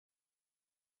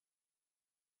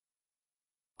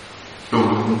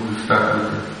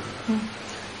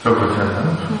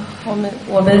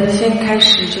我们先开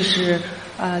始就是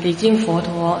礼敬佛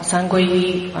陀三皈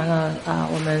依，完了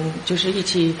我们就是一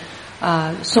起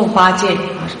诵八戒，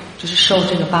就是受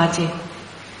这个八戒。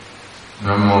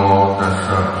南无ตัสส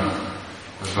ะ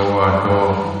ภะคะวะโต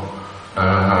อะ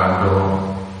ระหะโต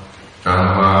สัม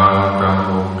มาสัม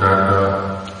พุทธัสสะ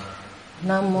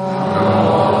南无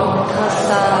ตัสส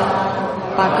ะ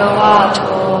ภะคะวะโต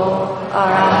อะ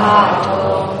ระหะโต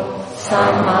สั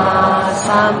มมา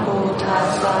สัมพุทธัส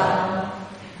สะ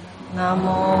นะโม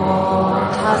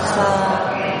ตัสสะ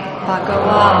ภะคะว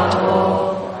ะโต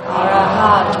อะระห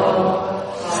ะโต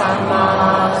สัมมา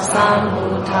สัมพุ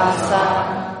ทธัสสะ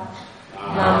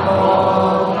นะโม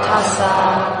ตัสสะ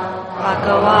ภะค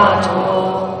ะวะโต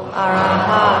อะระห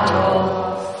ะโต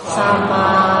สัมมา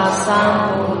สัม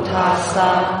พุทธัสส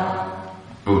ะ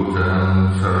พุทธัง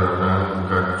สรณัง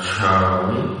กัจฉา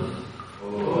มิ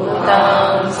พุทธั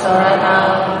งสรณั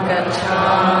งกัจฉา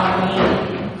มิ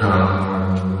ธัมมั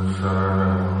งสร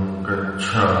ณังกัจฉ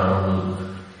ามิ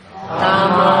ธัม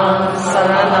มังส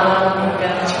รณังกั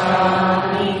จฉา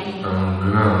มิสัง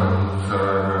ฆั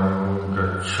งสร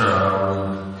ณังกัจฉ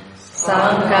ามิสั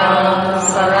งฆัง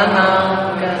สรณัง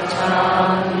กัจฉา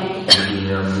มิตุติ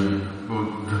ยมปิพุท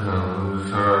ธัง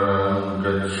สรณัง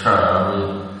กัจฉามิ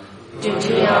ตุ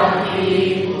ติยมปิ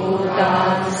พุทธั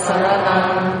งสรณั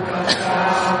งกัจฉา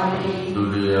มิตุ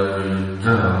ติยมปิ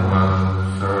ธัมมัง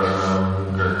สรณัง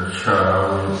กัจฉา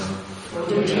มิ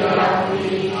ตุติยมปิ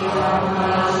ธัม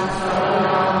มังสร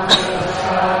ณังกัจฉ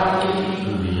ามิ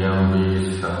ตุติยมปิ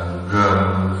สังฆัง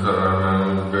สรณัง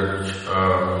กัจฉา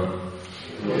มิ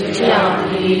ตุติยม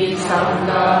ปิสัง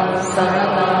ฆังสร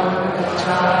ณังกัจฉ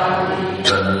ามิต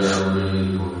ติยมปิ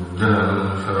พุทธัง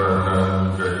สรณัง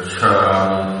กัจฉา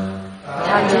มิต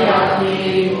ติยมปิ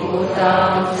พุทธั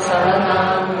งสรณั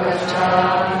งกัจฉา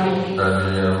มิตติ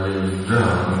ยมปิธั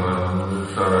มมัง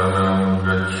สรณัง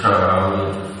กัจฉามิ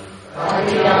ต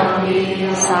ติยมปิ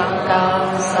สังฆัง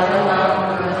สรณัง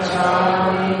กัจฉา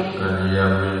มิตติย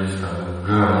มปิสัง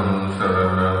ฆังสร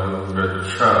ณังกัจ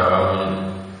ฉามิ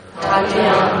ตติย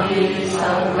มปิ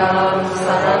สังฆังส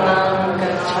รณังกั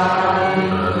จฉามิ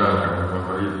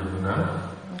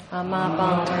อามาปั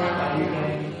งเท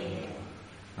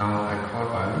เอาไอ้ข้อ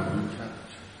ไป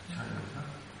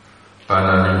ปาน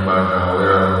านิปานาเว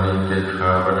รมณีสิกข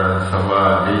าปะทังสมา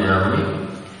ธิยามิ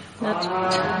นัต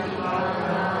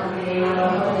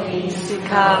ถิสิก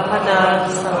ขาปะทัง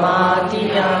สมาธิ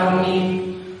ยามิ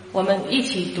我们一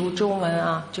起读中文啊，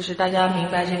就是大家明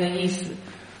白这个意思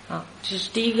啊。这是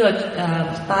第一个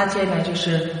八戒呢，就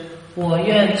是我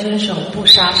愿遵守不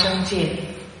杀生戒。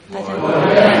大家我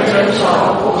愿遵守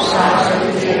不杀生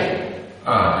戒。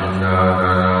阿丁那达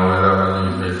那维拉尼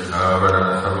สิกขาปะทัง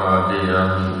สมาธิยา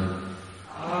มิ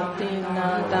阿丁那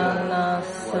达那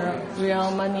维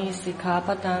拉尼สิกขาป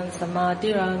ะทังสมาธิ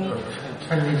ยามิ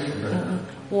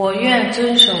我愿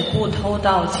遵守不偷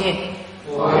盗戒。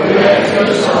我愿遵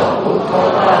守不偷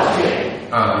盗戒。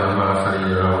阿毗玛ส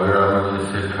ริยาเวรมณี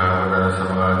สิกขาปะทังส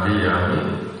มาธิยามิ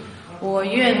我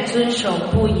愿遵守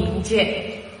不淫戒。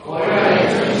我愿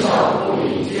遵守不淫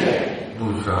戒。มุ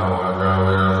สาวาทาเว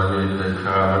รมณีสิกข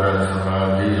าปะทังสมา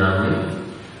ธิยามิ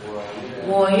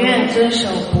我愿遵守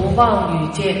不妄语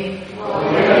戒。我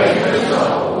愿遵守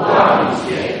不妄语戒。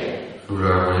สุร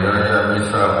าเมรยมิส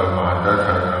สะปะมาทฐ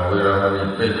านาเวรมณี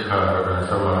สิกขาปะทัง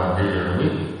สมาธิยามิ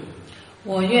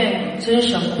我愿遵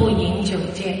守不饮酒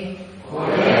戒。我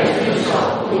愿遵守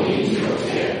不饮酒戒。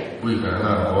วิกาน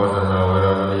ะโฆษณาเวร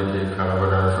มณีสิกขาปะ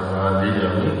ทังสมาธิยา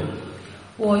มิ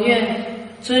我愿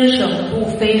遵守不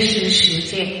非时食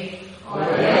戒。我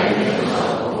愿遵守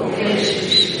不非时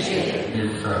食戒。อิ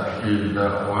สสะอิดะ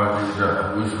วาทิดะ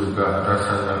วิสุกะทัสส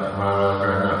นะมาลาก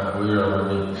านะเวรม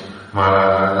ณีมาลา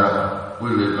กานะวิ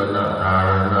เลปนะธาร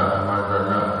ณะมาต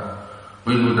นะ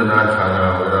วิมุตตนาฐานะ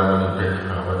เวรมณีสิกข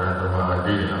าปะทังสมา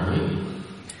ธิยามิ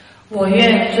我愿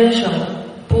遵守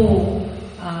不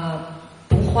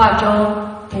化妆、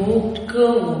不歌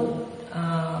舞、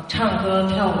唱歌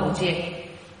跳舞戒。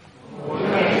我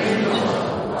愿遵守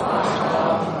不化妆、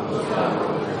不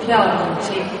跳舞戒。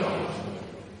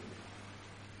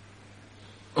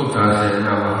อุตตาเสน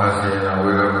ะมหาเสนะเว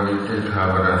รมณีสิกขา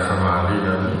ปะทังสมาธิย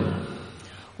ามิ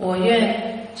我愿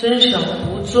遵守不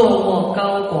坐卧高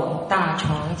广大床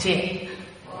戒。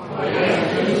我愿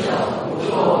遵守不坐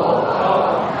卧高广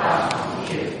大床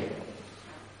戒。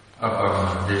อัปปะมา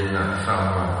เตนะสัม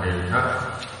มาเตทะ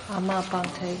อามาปัง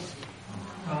เท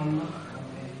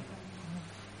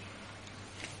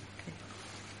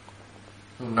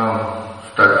Now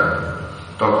start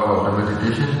talk about the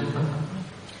meditation.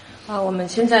 我们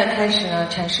现在开始呢，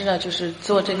禅师呢就是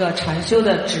做这个禅修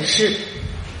的指示。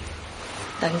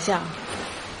等一下。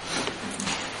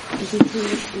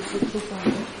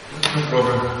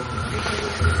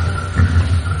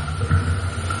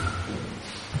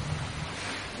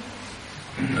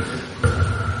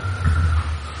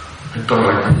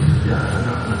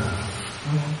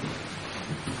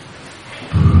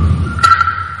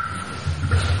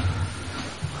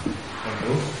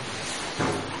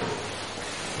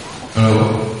Hello.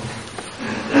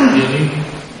 Hear me?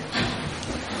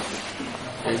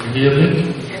 Can you hear me?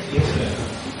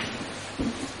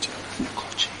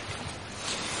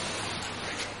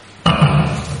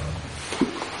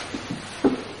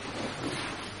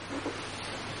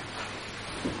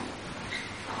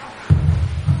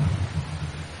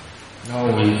 Now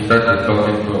we start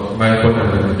talking about mindfulness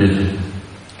meditation.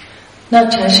 那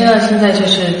禅师呢，现在就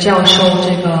是教授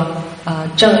这个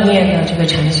正念的这个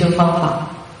禅修方法。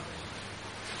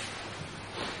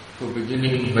So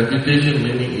beginning meditation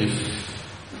meaning is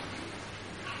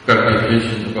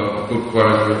cultivation about good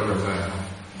quality of the mind.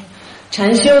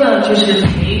 禅修呢，就是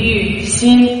培育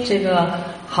心这个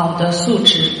好的素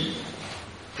质。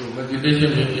So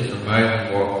meditation meaning is a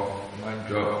mind work,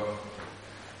 mind job.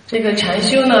 这个禅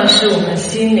修呢，是我们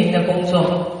心灵的工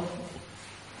作。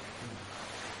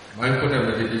Mindfulness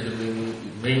meditation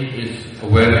meaning is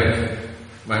awareness,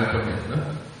 mindfulness. No?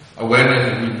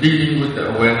 Awareness, we dealing with the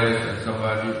awareness and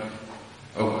samadhi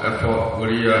of effort,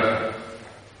 viriya,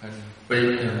 and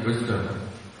faith and wisdom.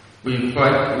 We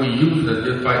use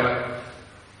the fight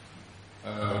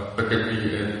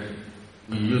faculty and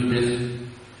we use this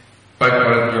fight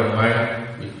quality of mind,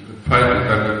 we try to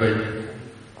cultivate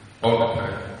all the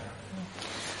time.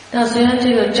 那虽然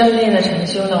这个正念的禅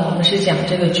修呢，我们是讲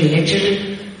这个觉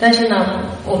知，但是呢，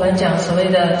我们讲所谓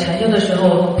的禅修的时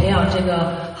候，培养这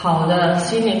个好的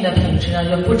心灵的品质呢，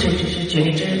就不只是觉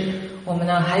知，我们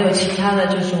呢还有其他的，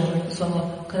就是我们所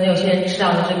可能有些人知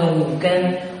道的这个五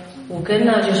根。五根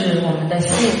呢，就是我们的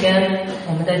信根、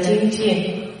我们的精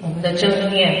进、我们的正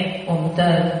念、我们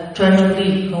的专注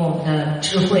力和我们的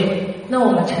智慧。那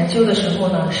我们禅修的时候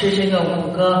呢，是这个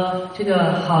五个这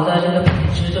个好的这个品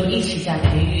质都一起在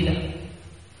培育的。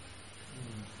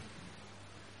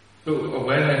So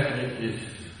awareness is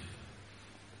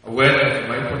awareness,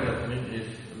 mindfulness is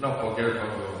not forget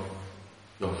about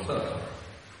yourself.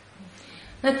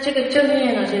 那这个正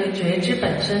念呢，这个觉知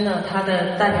本身呢，它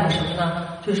的代表什么呢？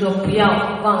就是说不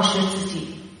要忘失自己。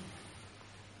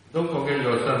Don't forget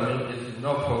yourself means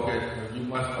not forget. You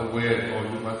must aware or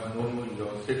you must know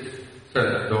your six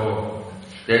sense door.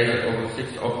 There is over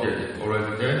 6 objects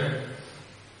already there.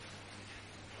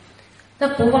 那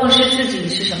不忘失自己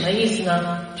是什么意思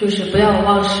呢？就是不要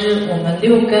忘失我们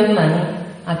六根门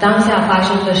当下发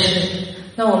生的事。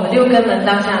那我们六根门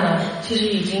当下呢，其实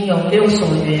已经有六所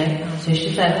缘随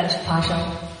时在发生。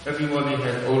Everybody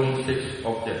has only 6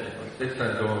 objects. 6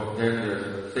 sense door. Then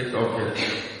there's 6 objects.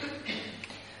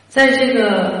 在这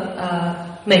个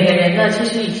每个人呢，其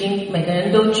实已经每个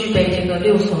人都具备这个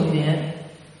六所缘，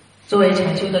作为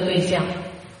禅修的对象。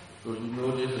So you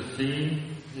know this is seeing,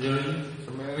 hearing,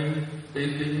 smelling,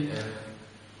 tasting, and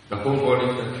the whole body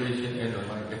sensation and the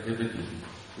mind activity.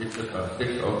 It's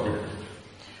 6 objects.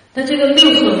 那这个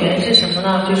六所缘是什么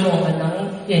呢？就是我们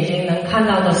眼睛能看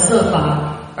到的色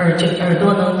法，耳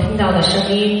朵能听到的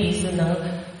声音，鼻子能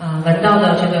闻到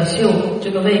的这个嗅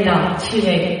这个味道气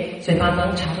味，嘴巴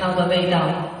能尝到的味道，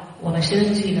我们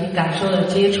身体能感受的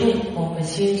接触，我们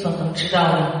心所能知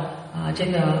道的这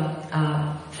个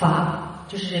法，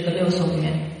就是这个六所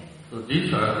缘。So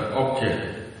these are the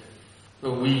objects.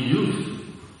 So we use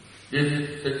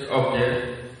these 6 objects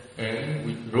and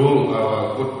we grow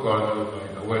our good quality of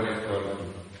mind, awareness quality.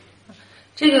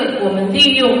 这个我们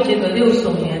利用这个六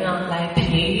所缘呢，来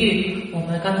培育我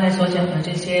们刚才所讲的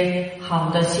这些好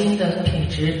的心的品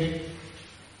质。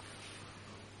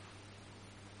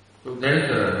So there's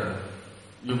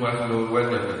you must know when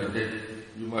the meditation,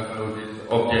 you must know this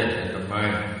object and the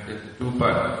mind. There's 2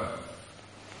 parts.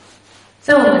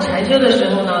 在我们禅修的时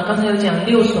候呢，刚才有讲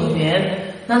六所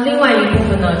缘，那另外一部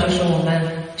分呢，就是我们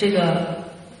这个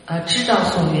知道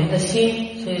所缘的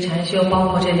心，所以禅修包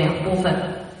括这2部分。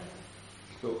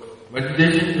So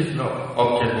meditation is not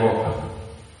object work.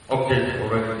 Object is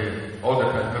already there, all the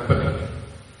time happening.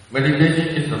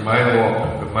 Meditation is the mind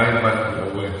work. The mind must be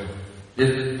aware.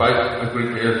 This fight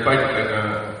agreement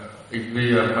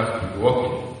must be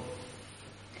working.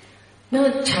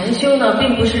 那禅修呢，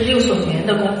并不是六所缘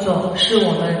的工作，是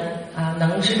我们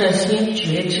能知的心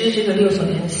觉知这个六所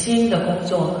缘心的工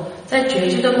作。在觉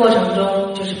知的过程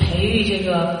中，就是培育这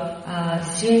个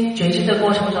心觉知的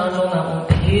过程当中呢，我们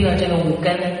培育了这个五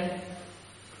根。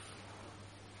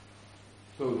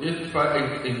So this five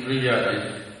indriya is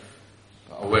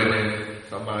awareness,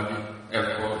 samadhi,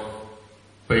 effort,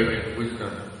 faith, and wisdom.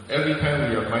 Every time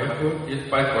we are mindful, this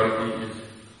five quality is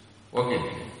working.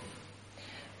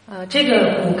 这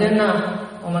个五根呢，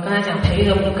我们刚才讲培育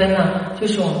的五根呢，就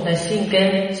是我们的信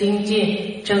根、精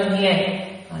进、正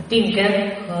念、定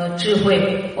根和智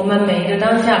慧。我们每一个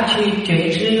当下去觉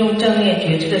知，用正念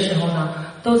觉知的时候呢，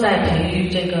都在培育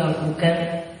这个五根。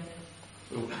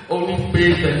So only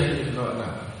pay attention is not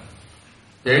enough.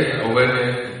 There is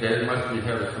awareness, there must be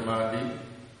have a samadhi,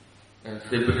 and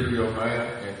stability of mind,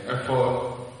 and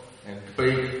effort, and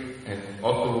faith, and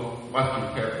also must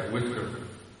be have wisdom.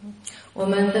 我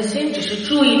们的心只是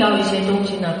注意到一些东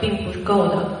西呢，并不是够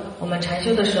的。我们禅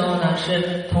修的时候呢，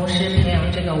是同时培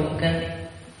养这个五根。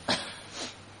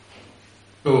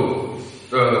So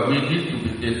we need to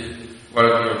be this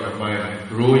quality of the mind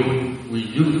growing. We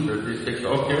use these six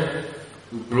objects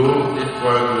to grow this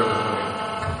quality of the mind.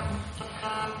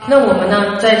 那我们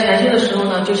呢，在禅修的时候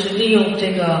呢，就是利用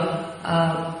这个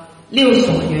六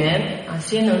所缘啊，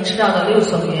心能知道的六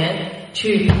所缘。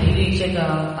去培育这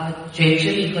个觉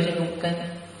知力和这个五根。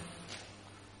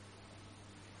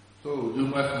So you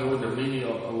must know the meaning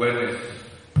of awareness.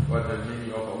 What the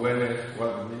meaning of awareness?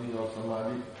 What the meaning of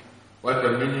samadhi? What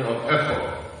the meaning of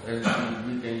effort? And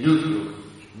we can use those.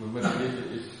 Meditation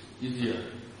is easier.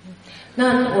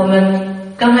 那我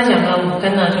们刚才讲的五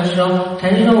根呢，就是说，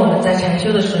禅师说我们在禅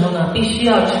修的时候呢，必须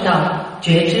要知道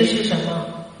觉知是什么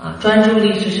啊，专注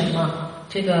力是什么，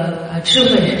这个智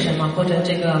慧是什么，或者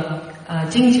这个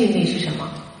精进力是什么？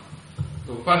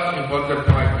 So first important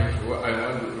point is what I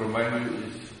want to remind you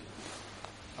is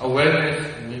awareness,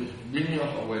 meaning of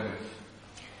awareness.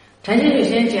 禅师首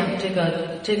先讲这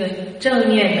个正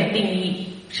念的定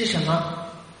义是什么？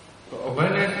 So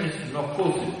awareness is not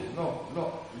forcing,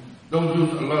 don't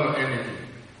use a lot of energy.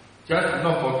 Just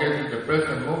not forgetting the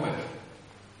present moment.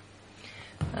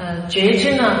 觉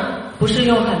知呢，不是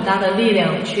用很大的力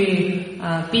量去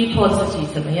逼迫自己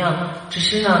怎么样，只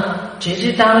是呢，觉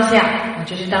知当下，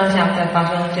觉知当下在发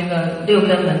生这个六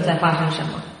根门在发生什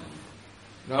么。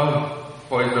Now,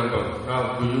 for example,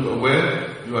 now do you aware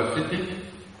you are sitting?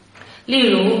 例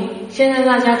如，现在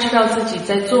大家知道自己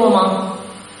在做吗？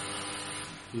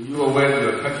 Do you aware you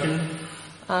are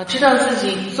touching? 知道自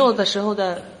己做的时候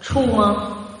的触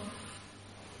吗？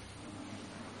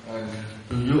 And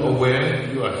do you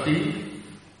aware you are seeing?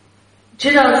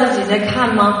 知道自己在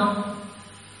看吗？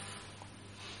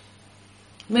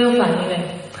没有反应嘞。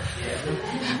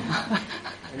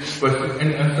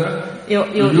Any answer?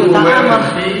 有答案吗？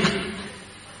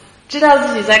知道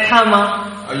自己在看吗？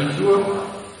 Are you sure?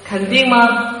 肯定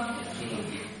吗？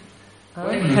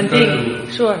肯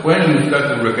定 ，sure。 When you start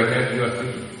to recognize you are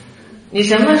seeing? 你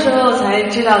什么时候才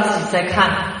知道自己在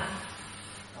看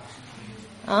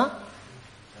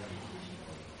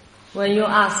？When you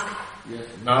ask. Yes.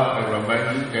 Now I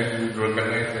remind you, can you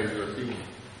recognize that you are seeing?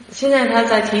 现在他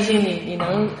在提醒你，你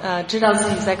能知道自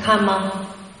己在看吗？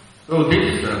 So this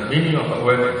is the meaning of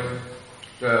awareness.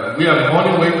 We are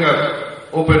morning wake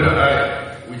up, open the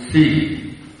eye, we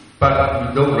see, but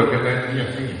we don't recognize we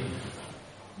are seeing.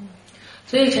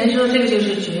 所以禅师说这个就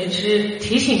是觉知，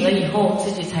提醒了以后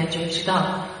自己才觉知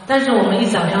到。但是我们一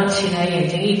早上起来，眼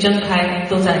睛一睁开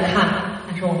都在看，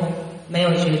但是我们没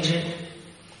有觉知。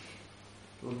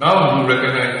So now you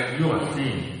recognize you are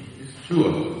seeing. It's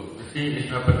sure. The seeing is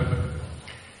happening.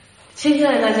 现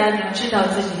在大家知道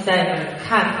自己在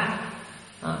看，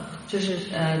就是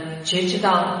觉知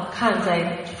到看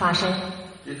在发生。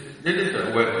This is the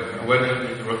awareness. Awareness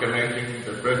is recognizing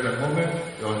the present moment,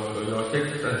 your six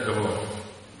sense of awareness.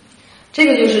 这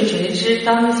个就是觉知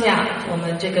当下，我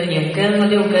们这个眼根和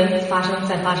六根在发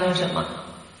生什么。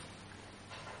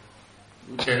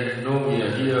We can know we are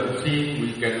here seeing,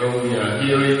 we can know we are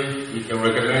hearing, we can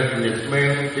recognize we are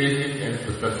smelling, tasting, and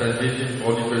the sensation,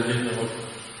 body sensation also.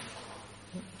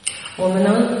 我们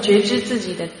能觉知自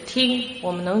己的听，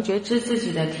我们能觉知自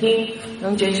己的听，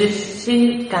能觉知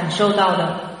心感受到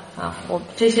的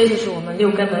这些就是我们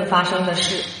六根门发生的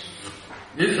事。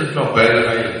This is not very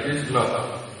high. This is not.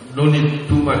 No need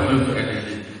too much use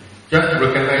energy. Just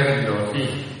recognizing your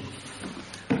seeing.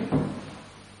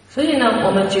 所以呢，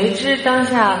我们觉知当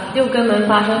下六根门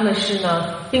发生的事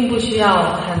呢，并不需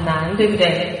要很难，对不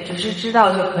对？只是知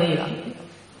道就可以了。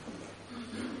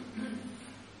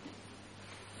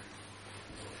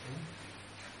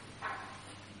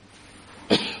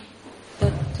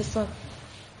这算。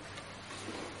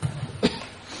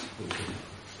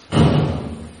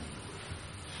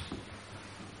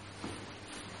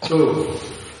So,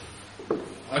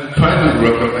 I'm trying to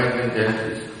recognize that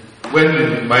when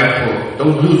you're mindful,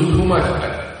 don't use too much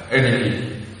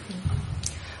energy.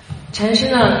 禅师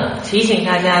呢提醒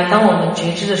大家，当我们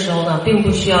觉知的时候呢，并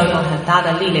不需要用很大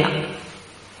的力量。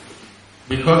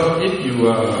Because if you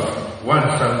want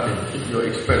something, if you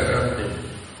expect something,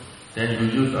 then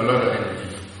you use a lot of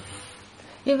energy.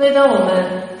 因为当我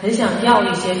们很想要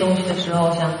一些东西的时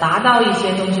候，想达到一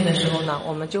些东西的时候呢，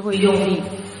我们就会用力。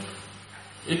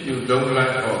If you don't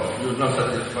like or you're not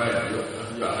satisfied,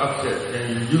 you're upset, then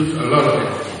you use a lot of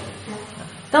energy.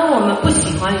 当我们不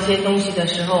喜欢一些东西的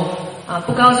时候，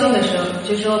不高兴的时候，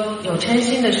就是说有嗔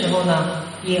心的时候呢，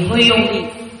也会用力。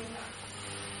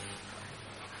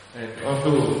And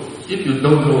also, if you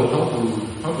don't know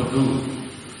how to do,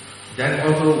 then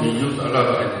also we use a lot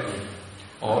of energy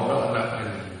or not enough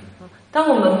energy. 当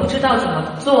我们不知道怎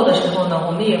么做的时候呢，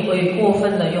我们也会过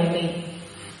分的用力。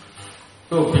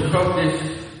So because this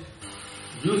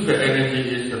use the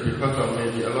energy is because of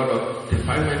maybe a lot of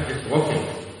defilement is working.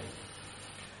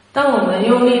 当我们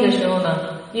用力的时候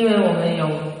呢，因为我们有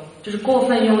就是过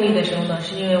分用力的时候呢，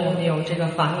是因为我们有这个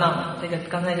烦恼，这个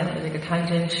刚才讲的这个贪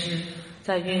嗔痴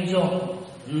在运作。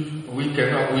We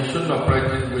should not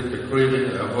practice with the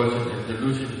craving, aversion, and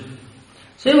delusion.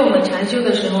 所以我们禅修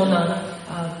的时候呢，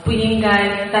不应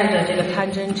该带着这个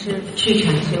贪嗔痴去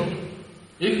禅修。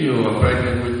If you are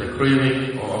practicing with the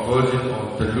craving or aversion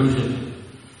or delusion,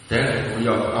 then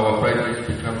our practice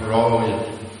becomes wrongly.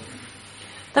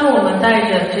 当我们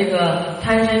带着这个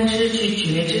贪嗔痴去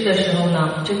觉知的时候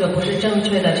呢，这个不是正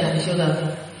确的禅修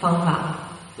的方法。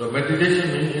So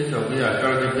meditation means we are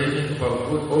cultivating for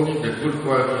only the good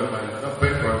quality of mind, not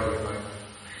bad quality of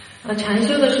mind. 禅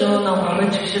修的时候呢，我们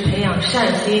只是培养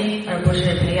善心，而不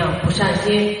是培养不善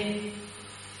心。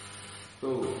So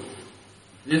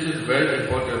this is very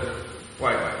important.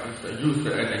 Why? It's use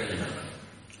the energy.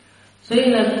 所以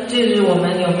呢，就是我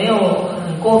们有没有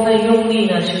很过分用力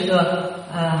呢，是一个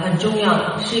很重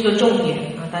要，是一个重点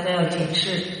啊，大家要检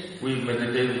视。We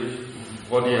meditate with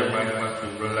body and mind must be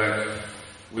relaxed.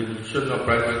 We should not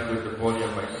practice with the body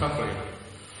and mind suffering.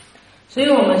 所以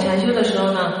我们禅修的时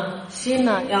候呢，心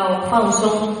呢要放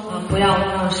松不要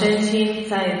让身心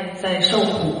在受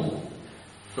苦。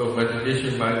So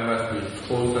meditation mind must be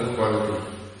wholesome quality.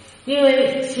 因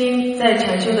为心在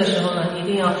禅修的时候呢，一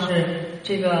定要是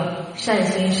这个善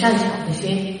心、善巧的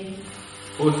心。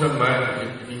Wholesome mind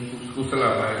in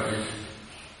kusala mind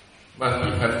must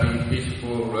be happy,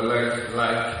 peaceful, relaxed,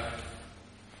 light,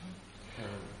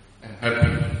 and happy.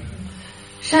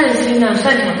 善心呢，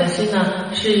善巧的心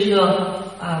呢，是一个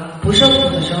不受苦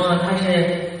的时候呢，它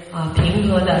是平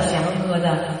和的、祥和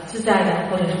的、自在的，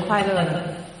或者是快乐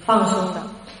的、放松的。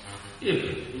If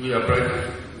we are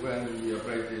practicing, when we are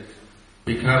practicing,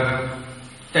 become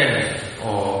tense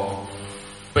or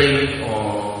pain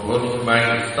or body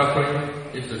mind is suffering,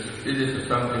 it is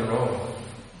something wrong.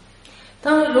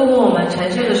 如果我们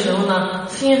禅修的时候呢，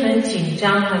心很紧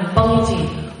张、很绷紧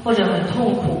或者很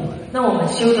痛苦，那我们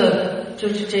修的就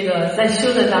是这个在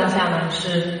修的当下呢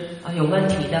是有问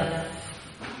题的。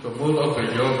So most of the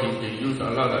yogis they use a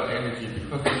lot of energy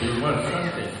because they want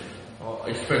something or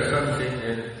expect something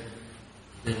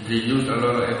and they use a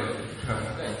lot of energy to come.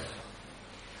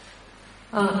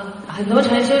 很多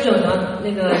禅修者呢，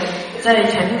在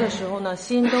禅修的时候呢，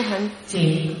心都很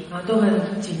紧都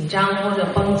很紧张或者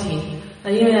绷紧，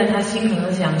因为呢，他心可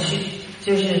能想去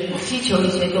就是希求一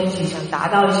些东西，想达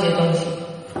到一些东西，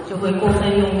就会过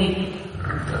分用力。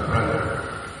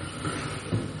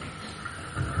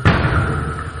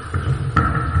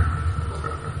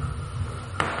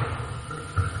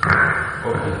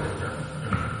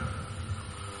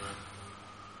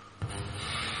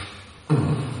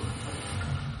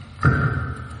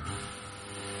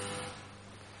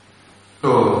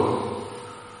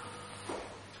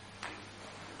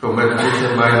So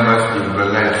meditation mind must be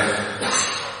relaxed.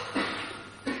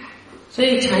 所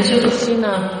以禅修的心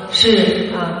呢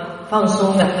是放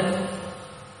松的。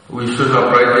We should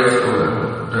not practice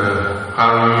the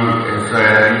hurry,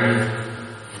 anxiety.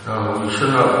 We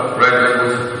should not practice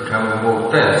with become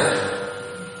more tense.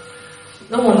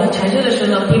 那我们禅修的时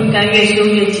候呢，不应该越修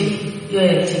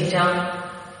越紧张。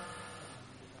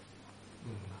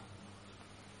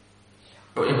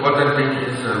The important thing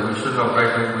is we should not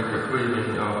practice with the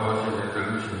craving, aversion, and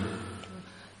delusion.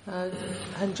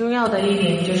 很重要的一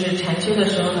点就是禅修的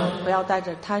时候呢，不要带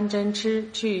着贪嗔痴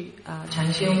去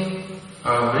禅修。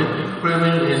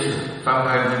Craving is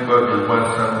sometimes people they want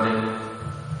something,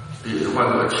 they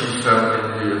want to achieve something,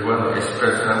 they want to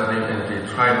expect something, and they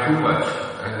try too much,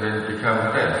 and then become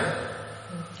tense.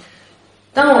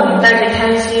 当我们带着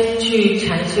贪心去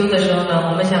禅修的时候呢，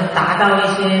我们想达到一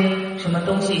些什么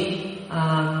东西。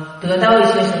得到一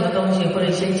些什么东西或者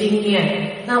一些经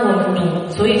验，那我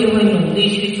们所以就会努力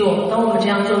去做。当我们这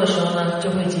样做的时候呢，就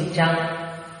会紧张。章。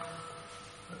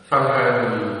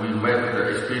Sometimes we make the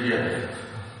experience.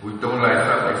 We don't like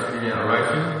some experience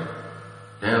arising,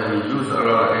 then we use a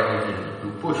lot of energy to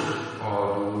push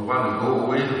or to want to go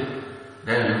away.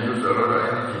 Then you use a lot of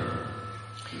energy.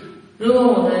 如果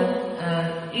我们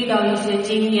遇到一些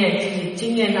经验，自己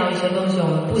经验到一些东西我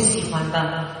们不喜欢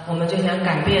的，我们就想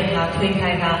改变它，推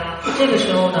开它。这个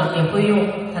时候呢，也会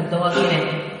用很多力量。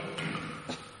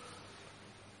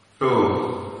So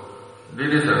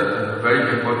this is a very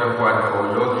important point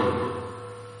for yogi.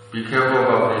 Be careful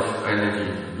about this energy.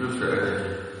 Use the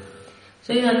energy.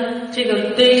 所以呢，这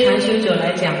个对于禅修者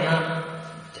来讲呢，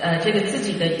这个自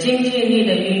己的精进力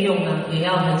的运用呢，也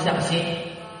要很小心。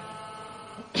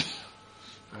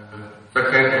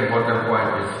Second important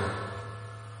point is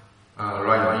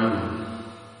right view.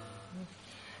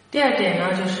 第二点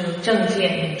呢，就是正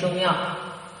见很重要。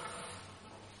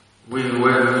When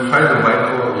we try to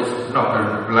mindful, it's not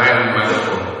a blind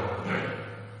mindful.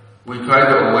 We try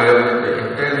to aware with the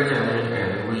intelligence,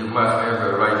 and we must have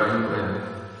the right view and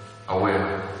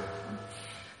aware.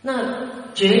 那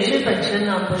觉知本身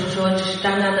呢，不是说只是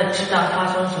单单的知道发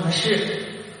生什么事，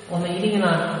我们一定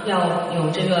呢要有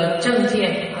这个正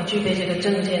见啊，具备这个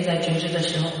正见在觉知的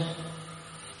时候。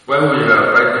When we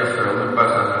practice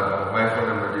vipassana or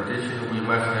mindfulness meditation, we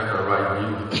must have the right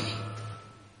view.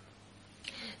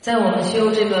 在我们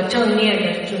修这个正念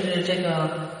的，就是这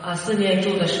个四念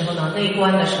住的时候呢，内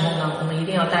观的时候呢，我们一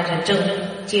定要带着正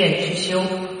见去修。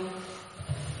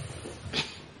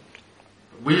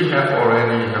We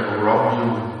already have a wrong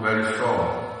view very strong.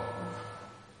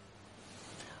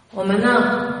 我们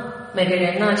呢，每个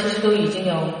人呢，其实都已经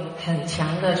有很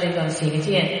强的这个邪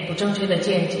见、不正确的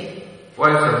见解。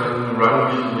Why the wrong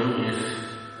view means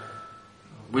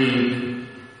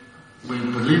we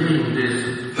believe in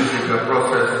this physical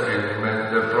process, and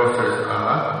when the process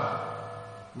are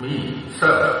me,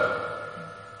 self.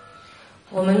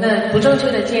 我们的不正确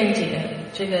的见解，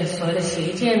这个所谓的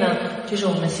邪见呢，就是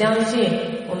我们相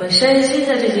信我们身心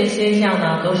的这些现象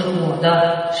呢，都是我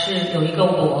的，是有一个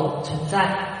我存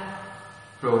在。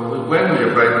So when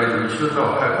we practice, we should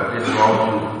not have this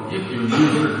wrong view. If you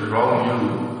use this wrong view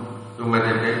to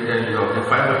meditate, then your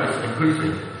defilement is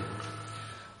increasing.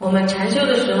 我们禅修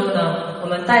的时候呢，我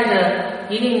们带着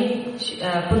一定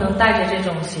不能带着这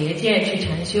种邪见去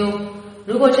禅修。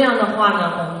如果这样的话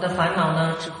呢，我们的烦恼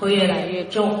呢只会越来越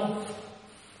重。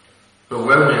So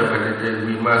when we meditate,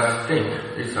 we must think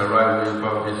it's a right way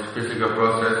about this physical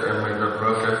process and mental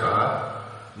process are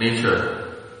nature.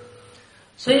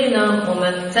 所以呢，我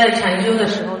们在禅修的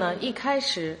时候呢，一开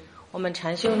始我们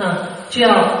禅修呢就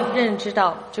要认知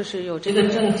到，就是有这个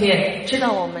正见，知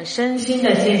道我们身心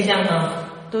的现象呢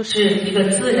都是一个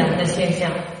自然的现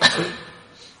象。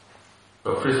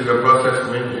So physical process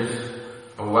means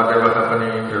whatever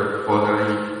happening in the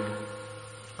bodily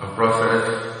process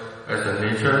as a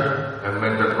nature, and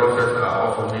mental process are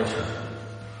also nature.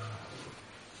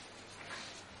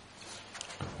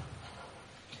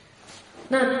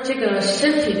 那这个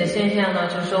身体的现象呢，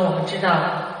就是说我们知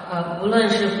道，无论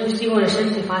是呼吸或者身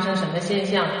体发生什么现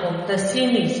象，我们的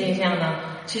心理现象呢，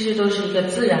其实都是一个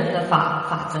自然的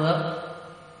法则。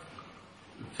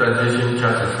Sensation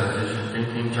just a sensation,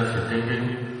 thinking just a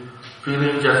thinking,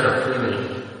 feeling just a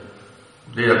feeling.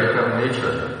 They are become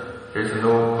nature. There is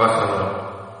no personal.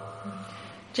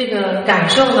 这个感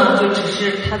受呢，就只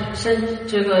是它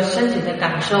这个身体的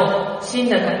感受、心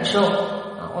的感受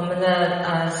啊，我们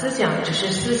的思想只是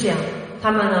思想，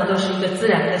它们呢都是一个自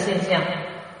然的现象。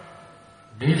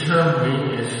Nature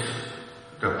means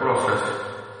the process.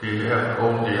 They have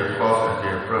own their cause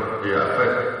and their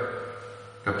effect.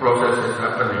 The process is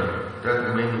happening.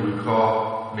 That means we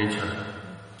call nature.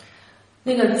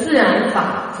 那个自然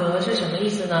法则是什么意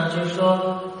思呢？就是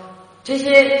说，这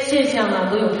些现象呢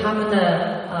都有它们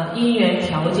的因缘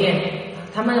条件，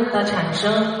它们的产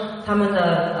生，它们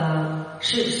的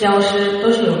消失，都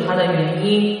是有它的原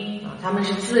因啊，它们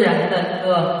是自然的一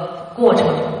个过程。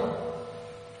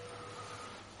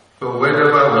So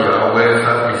whenever we are aware of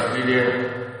some experience,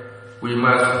 we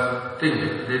must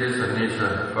think this is a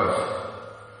nature first.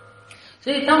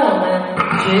 所以，当我们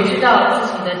觉知到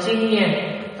自己的经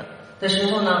验的时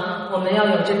候呢，我们要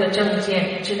有这个正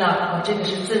见，知道这个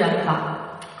是自然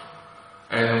法。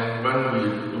And when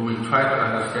we try to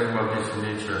understand what is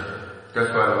nature,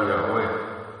 that's why we are aware.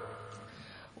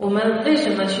 我们为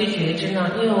什么去觉知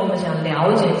呢？因为我们想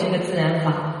了解这个自然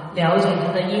法，了解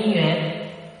它的因缘。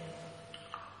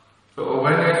So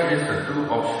awareness is a two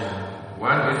option.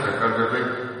 One is to cultivate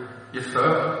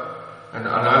itself, and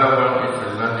another one is to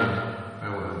learning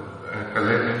and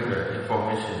collecting the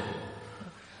information.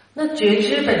 那觉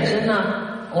知本身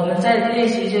呢，我们在练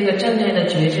习这个正念的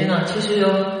觉知呢，其实有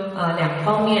两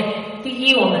方面。第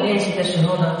一，我们练习的时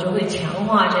候呢，就会强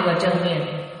化这个正念。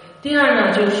第二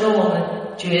呢，就是说我们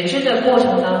觉知的过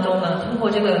程当中呢，通过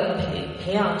这个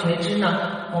培养觉知呢，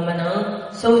我们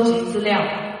能搜集资料。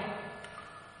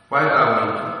Why are we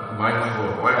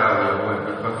mindful? Why are we aware?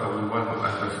 Because we want to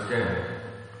understand.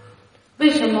 为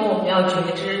什么我们要觉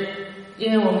知？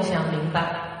因为我们想明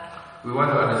白。We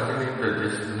want to understand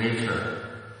this nature,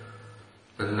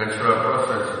 the natural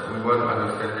process. We want to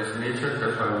understand this nature.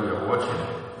 That's why we are watching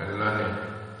and learning.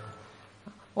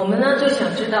 我们呢就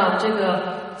想知道这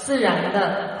个自然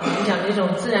的，我们讲这种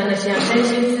自然的现象，身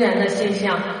心自然的现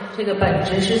象，这个本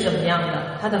质是怎么样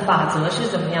的？它的法则是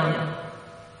怎么样的？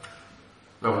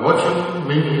 The watching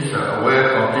means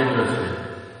aware continuously.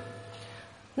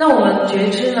 那我们觉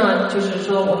知呢，就是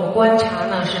说我们观察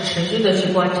呢是持续的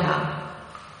去观察。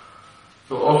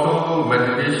So also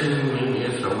meditation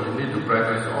means we need to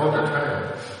practice all the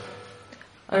time.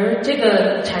 而这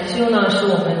个禅修呢，是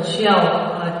我们需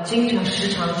要经常时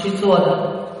常去做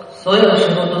的，所有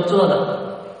时候都做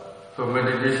的。So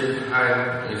meditation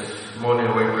time is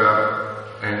morning wake up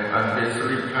and until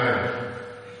sleep time.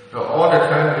 So all the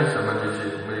time is a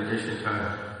meditation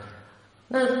time.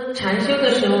 那禅修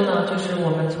的时候呢，就是我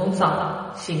们从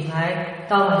早醒来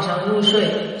到晚上入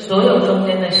睡，所有中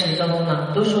间的时钟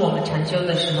呢，都是我们禅修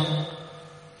的时候。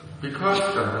Because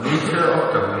the nature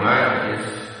of the mind is,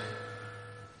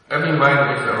 every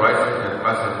mind is arising and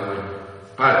passing away,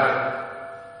 but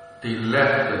they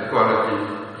left the quality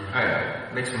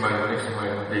behind. Next mind,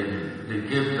 they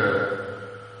give the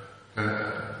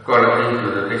quality to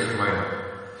the next mind.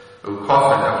 So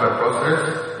cause and effect process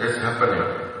is happening.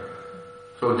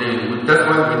 So that's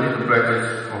why we need to practice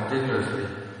continuously.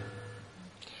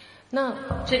 那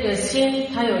这个心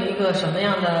它有一个什么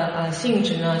样的性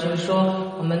质呢？就是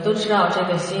说，我们都知道这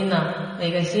个心呢，每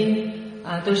个心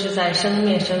都是在生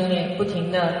灭，不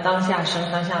停的当下生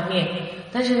当下灭。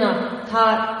但是呢，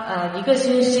它一个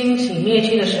心起灭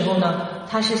去的时候呢，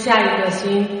它是下一个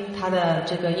心它的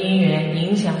这个因缘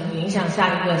影响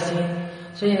下一个心。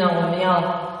所以呢，我们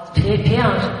要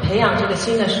培养这个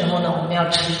心的时候呢，我们要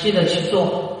持续的去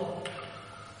做。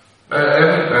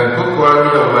And good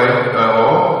quality of mind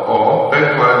or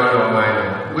bad quality of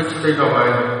mind, which state of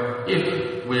mind,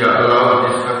 if we are allowed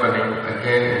this happening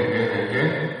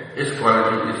again, its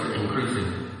quality is increasing.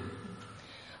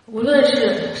 无论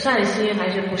是善心还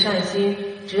是不善心，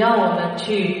只要我们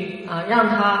去让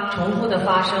它重复的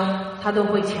发生，它都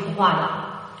会强化的。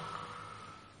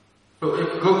So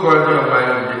if good quality of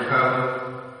mind become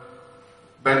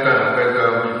better,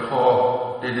 we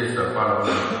call this is the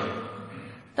parami.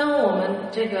 当我们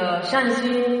这个善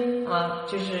心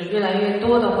就是越来越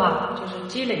多的话，就是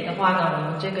积累的话呢，我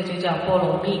们这个就叫波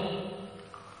罗蜜。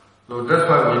So that's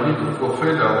why we need to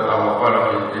fulfill our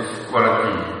parami, this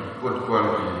quality, good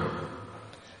quality.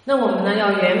 那我们呢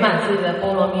要圆满自己的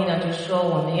波罗蜜呢，就是说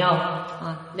我们要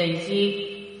累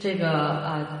积这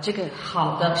个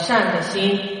好的善的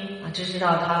心直至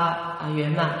到它圆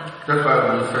满。That's why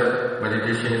we said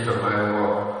meditation is a mind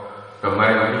work. The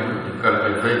mind needs to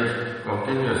cultivate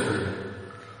continuously.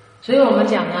 所以我们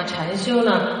讲呢，禅修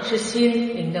呢是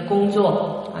心灵的工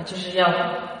作就是要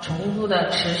重复的、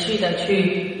持续的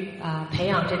去培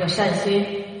养这个善心。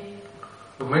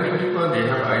So many people they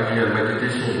have idea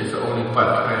meditation is only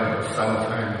part time or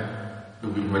sometime to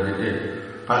be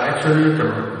meditate. But actually the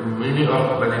meaning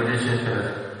of meditation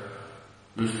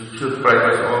is you should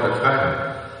practice all the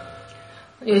time.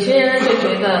 有些人就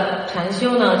觉得禅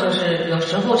修呢就是有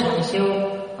时候禅修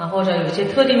或者有些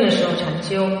特定的时候禅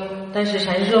修，但是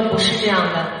禅修不是这样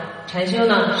的。禅修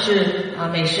呢是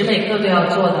每时每刻都要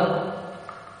做的，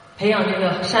培养这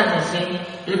个善的心。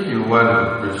If you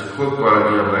want this good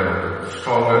quality of mind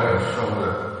stronger and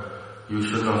stronger, you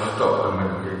should not stop the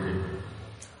meditating.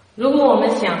 如果我们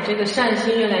想这个善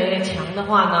心越来越强的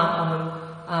话呢，我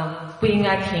们不应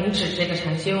该停止这个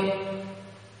禅修。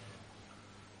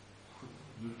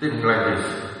Think like this.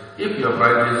 If you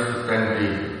practice 10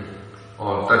 days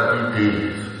or 30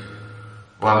 days,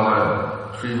 1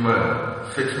 month, 3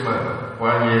 months, 6 months,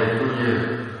 1 year, 2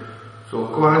 years, so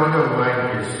quality of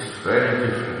mind is very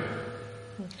different.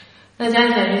 大家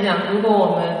想一想，如果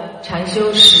我们禅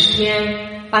修10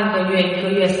天、半个月、1个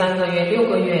月、3个月、6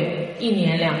个月、1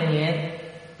年、2年，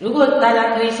如果大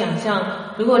家可以想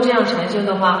象，如果这样禅修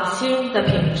的话，心的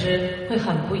品质会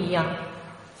很不一样。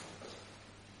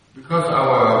Because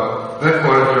that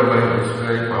quality of mind is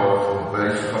very powerful,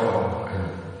 very strong,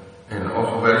 and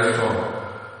also very strong.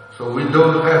 So we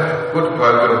don't have good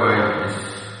quality of mind is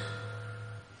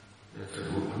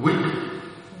weak.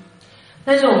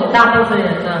 但是我们们大部分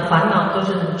人呢烦恼都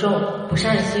是很重，不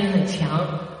善心很强，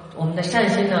我们的善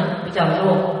心呢比较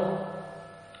弱。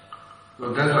So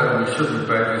that's why we should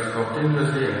practice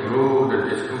continuously and grow the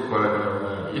discourse quality of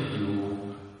mind if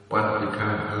you want to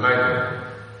become enlightened.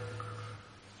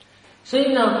 所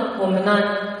以呢，我们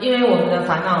呢，因为我们的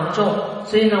烦恼重，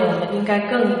所以呢，我们应该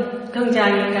更加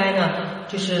应该呢，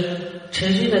就是持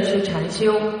续的去禅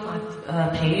修啊，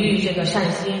培育这个善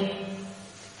心。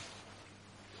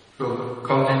So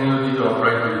continuity of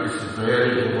practice is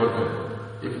very important.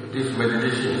 If this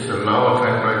meditation is a long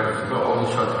time practice, not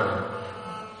only short time.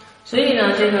 所以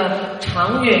呢，这个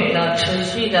长远的、持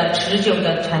续的、持久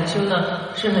的禅修呢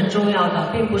是很重要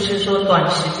的，并不是说短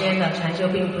时间的禅修，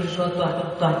并不是说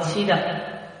短期的。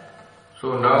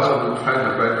So now we try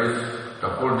to practice the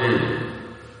whole day,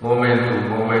 moment to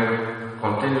moment,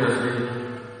 continuously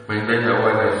maintain the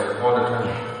awareness all the time.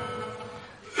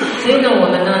 所以呢，我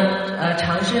们呢，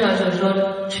尝试呢，就是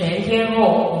说全天候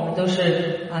我们都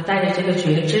是带着这个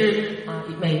觉知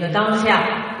每个当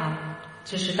下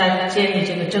就是大家建立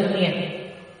这个正念。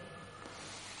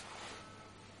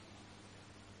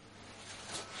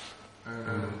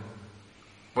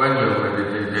When you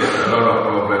meditate, there's a lot of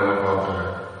problem about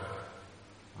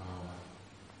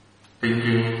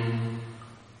thinking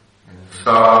and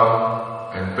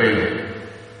sound and pain.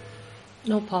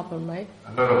 No problem, right?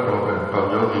 A lot of problem for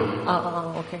yogi.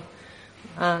 OK.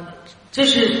 就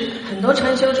是很多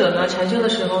禅修者呢，禅修的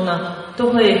时候呢，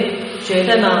都会觉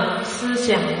得呢，思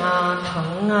想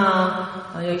疼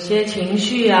有一些情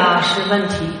绪是问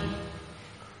题。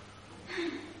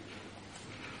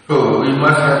So we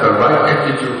must have the right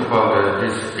attitude about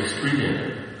this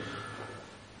experience.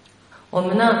 我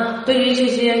们呢，对于这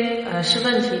些是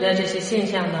问题的这些现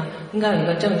象呢，应该有一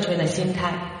个正确的心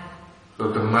态。So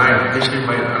the mind, thinking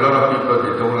mind, a lot of people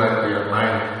they don't like their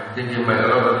mind. Thinking mind, a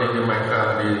lot of thinking mind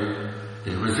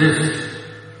they resist.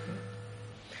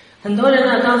 很多人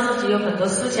呢，当自己有很多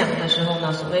思想的时候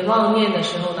呢，所谓妄念的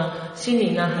时候呢，心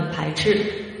里呢很排斥。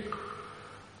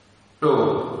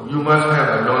So you must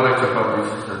have a knowledge about this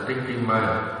thinking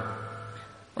mind.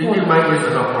 Thinking mind is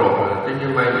no problem.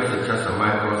 Thinking mind is just a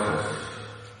mind process.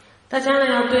 大家呢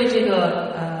要对这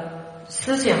个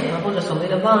思想呢或者所谓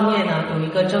的妄念呢有一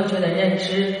个正确的认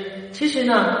知。其实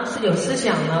呢有思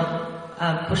想呢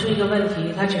不是一个问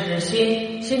题，它只是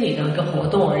心理的一个活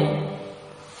动而已。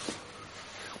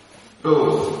So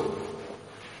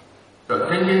the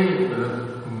thinking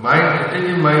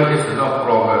mind is no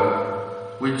problem.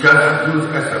 We just use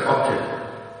as an object.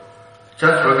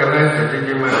 Just recognize the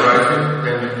thinking mind rising,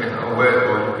 then you can aware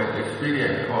or you can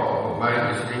experience, oh,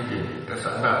 mind is thinking. That's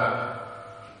enough.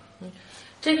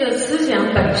 这个思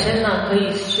想本身呢，可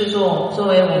以视作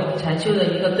为我们禅修的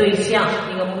一个对象、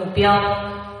一个目标。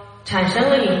产生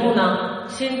了以后呢，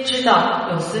先知道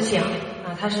有思想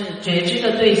它是觉知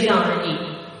的对象而已。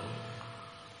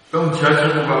Don't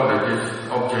judge about that this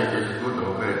object is good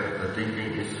or bad. The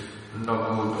thinking is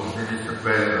not good, or this is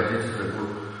bad, or this is good.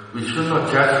 We should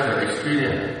not judge the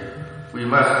experience. We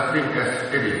must think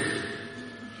as it is.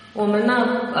 我们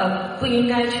呢，不应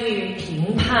该去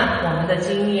评判我们的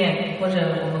经验或者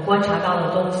我们观察到的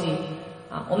东西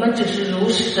我们只是如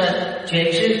实的觉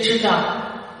知，知道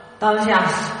当下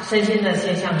身心的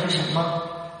现象是什么。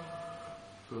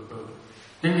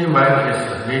Thinking mind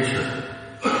is nature.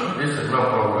 This is no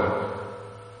problem.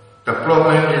 The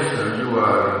problem is you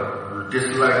are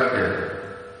dislike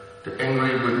the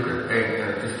angry with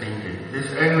this thinking.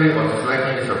 This angry or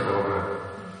disliking is a problem.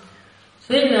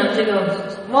 所以呢，这个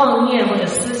妄念或者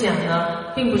思想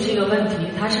呢，并不是一个问题，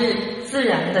它是自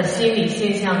然的心理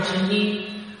现象之一。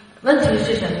问题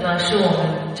是什么呢？是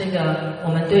我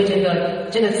们对这个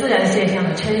自然现象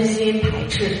的嗔心排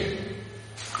斥。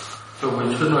So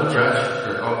we should not judge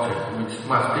the object. We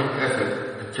must think as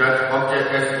judge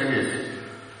object as it is.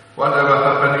 Whatever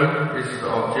happening is the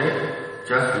object.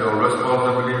 Just your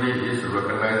responsibility is to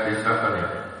recognize this happening.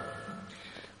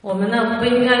 我们呢，不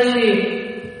应该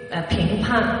去评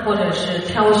判或者是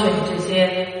挑选这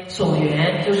些所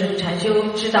缘，就是禅修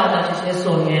知道的这些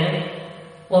所缘。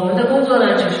我们的工作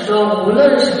呢，只是说无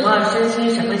论什么身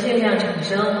心什么现象产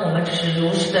生，我们只是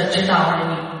如实的知道而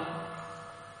已。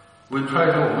We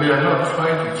are not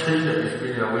trying to change the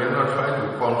experience. We are not trying to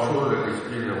control the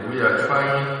experience. We are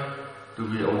trying to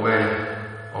be aware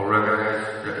or recognize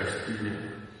the experience.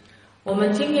 我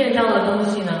们经验到的东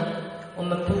西呢，我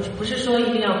们不是说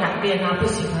一定要改变它，不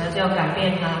喜欢就要改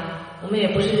变它。我们也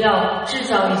不是要制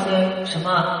造一些什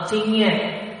么经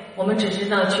验，我们只是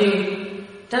呢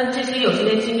但这些有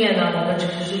些经验呢，我们只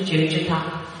是去觉知它。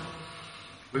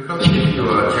Because if you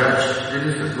are judged,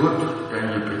 this is good,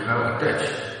 then you become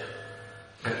attached.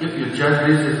 And if you judge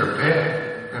this is a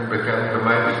bad, and the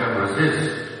mind become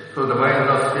resist. So the mind is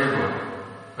not stable,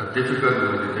 difficult to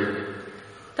meditate.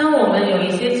 当我们有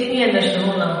一些经验的时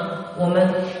候呢，我们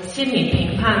心里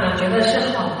评判呢，觉得是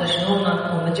好的时候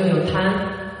呢，我们就有贪；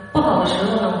不好的时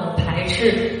候呢，我们排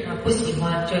斥不喜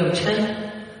欢，就有嗔。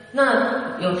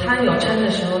那有贪有嗔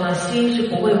的时候呢，心是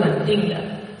不会稳定的，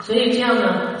所以这样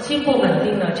呢，心不稳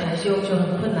定的禅修就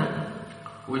很困难。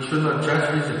We should not judge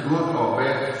it as good or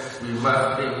bad. We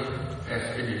must think as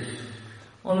it is.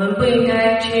 我们不应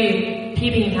该去批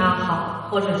评它好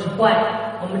或者是坏，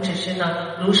我们只是呢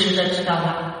如实的知道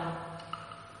它。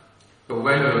So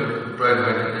when you try to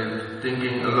meditate,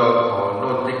 thinking a lot or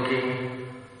not thinking,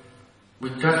 we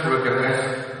just recognize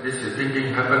this is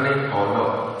thinking happening or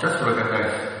not. Just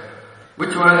recognize.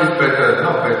 Which one is better,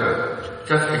 not better?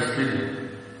 Just experience.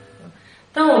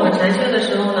 当我们禅修的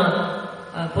时候呢，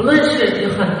不论是有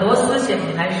很多思想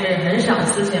还是很少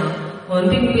思想，我们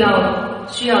并不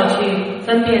需要去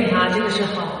分辨它，这个是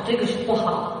好，这个是不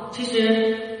好，其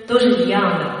实都是一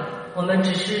样的。我们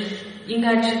只是应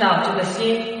该知道这个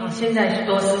心现在是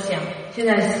多思想，现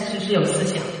在只是有思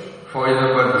想。For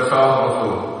example, the sound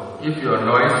also, if you are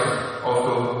noise,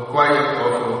 also quiet,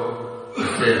 also the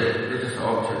same. This is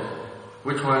object.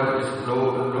 Which one is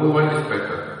no one is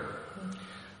better?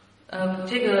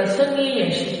 这个声音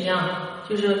也是一样，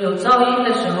就是有噪音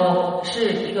的时候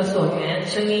是一个所缘，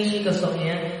声音是一个所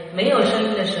缘；没有声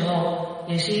音的时候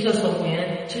也是一个所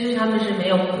缘。其实他们是没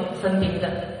有分别的。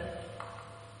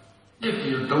If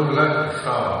you don't like the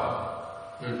sound,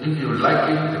 if you like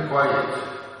it, the quiet,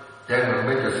 then when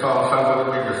make a sound,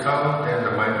 somebody make a sound, then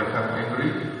the mind become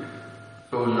angry.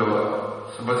 So your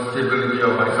stability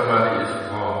of mind samadhi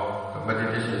is wrong. The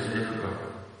meditation is difficult.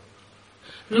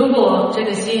 如果这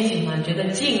个心喜欢觉得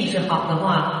静是好的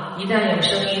话，一旦有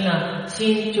声音呢，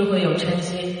心就会有嗔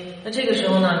心。那这个时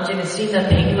候呢，这个心的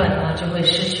平稳呢就会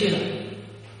失去了。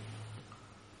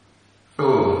So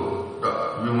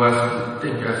you must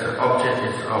think as an object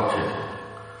is object.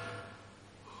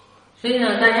 所以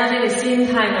呢，大家这个心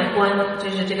态呢就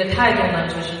是这个态度呢，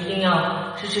就是一定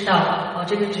要是知道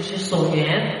这个只是所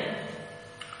缘。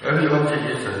Every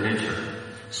object is a nature.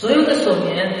 所有的所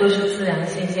缘都是自然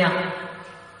现象。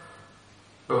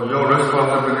So your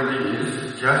responsibility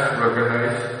is just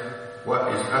recognize what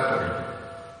is happening.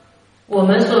 我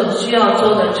们所需要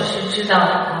做的只是知道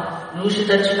如实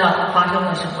的知道发生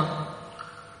了什么。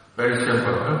Very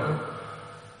simple.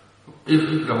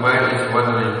 If the mind is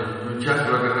wandering, you just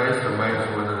recognize the mind is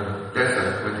wandering. That's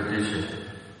a meditation.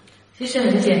 其实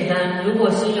很简单，如果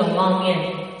心有妄念，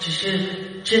只是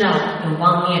知道有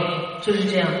妄念，就是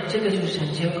这样，这个就是禅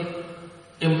修。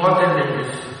Important thing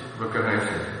is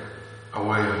recognizing,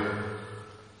 aware.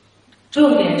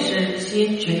 重点是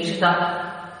心觉知到。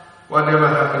Whatever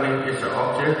happening is an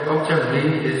object. Object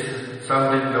meaning is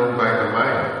something known by the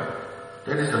mind.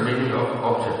 That is the meaning of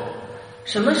object.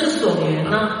 什么是所缘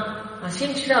呢？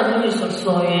心知道东西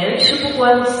所缘是不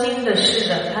关心的事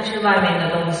的，它是外面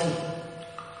的东西。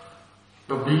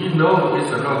So being known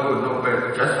is not good, not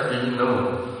bad. Just being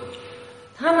known.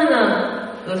 他们呢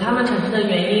有他们产生的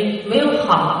原因，没有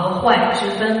好和坏之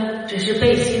分，只是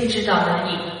被心知道而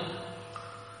已。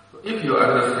If you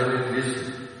understand this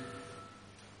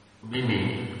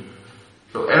meaning,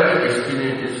 so every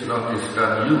experience is not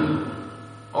disturb you.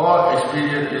 All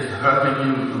experience is helping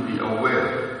you to be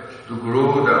aware, to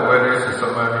grow the awareness,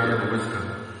 samadhi, and wisdom.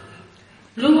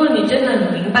 如果你真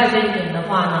的明白这一点的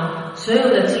话呢，所有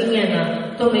的经验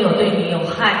呢都没有对你有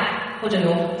害，或者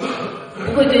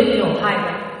不会对你有害的。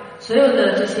所有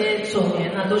的这些所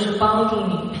缘呢，都是帮助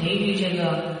你培育这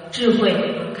个智慧，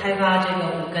开发这个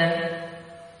五根。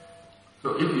So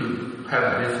if you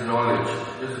have this knowledge,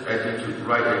 this attitude,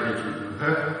 right attitude you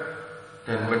have,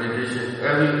 then meditation,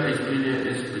 every experience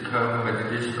is become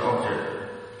meditation object.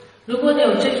 如果你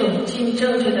有这种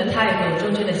正确的态度、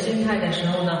正确的心态的时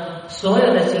候呢，所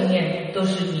有的经验都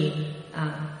是你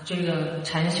这个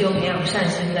禅修培养善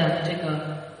心的这个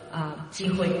机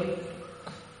会。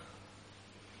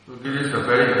So this is a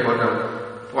very important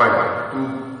point.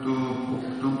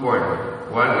 Two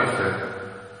points. One is that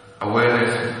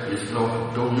awareness is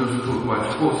don't use too much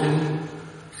forcing.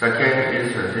 Second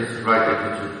is this right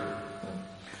attitude.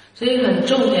 所以很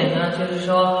重点呢，就是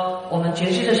说我们觉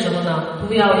知的时候呢，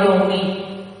不要用力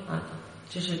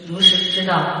就是如实知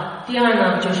道。第二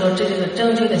呢，就是说这个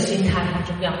正确的心态很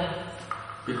重要。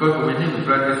Because we need to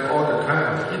practice all the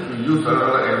time. If you use a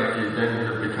lot of energy, then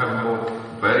you become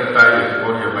very tired,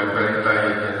 body and mind very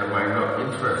tired, and the mind not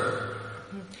interested.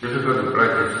 Difficult to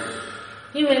practice.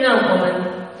 因为呢，我们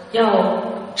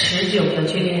要持久的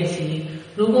去练习。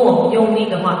如果我们用力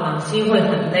的话呢，心会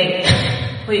很累，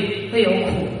会有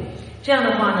苦。这样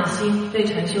的话呢，心对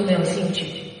禅修没有兴趣。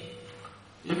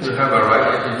If you have a right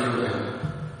attitude and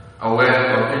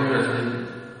aware continuously,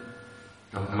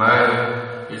 the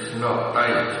mind is not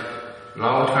tired.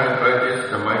 Long time practice,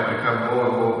 the mind become more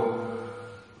and more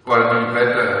quality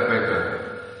better and better.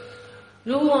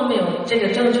 如果我们有这个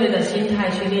正确的心态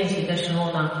去练习的时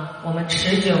候呢，我们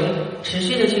持续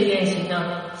的去练习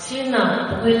呢，心呢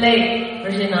不会累，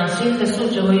而且呢心的素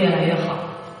质会越来越好。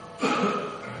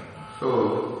So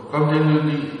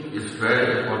continuity is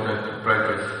very important to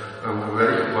practice.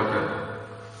 Very important.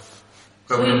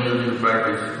 Continuity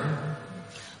practice.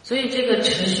 所以这个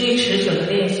持续持久的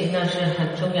练习呢是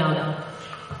很重要的。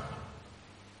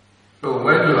So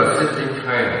when you are sitting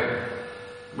time,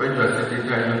 you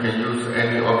can use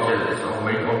any object as a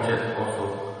main object also.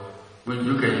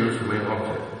 You can use main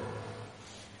object.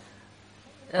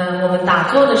 我们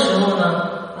打坐的时候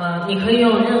呢，你可以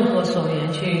用任何所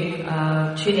缘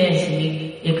去练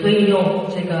习，也可以用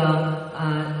这个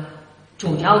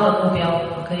主要的目标，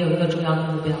可以有一个主要的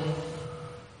目标。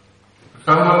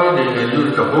Somebody they can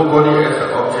use the whole body as an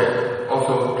object,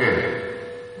 also okay.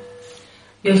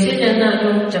 有些人呢，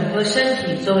用整个身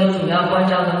体作为主要关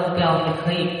照的目标也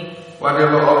可以。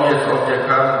Whatever object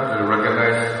comes, to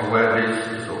recognize awareness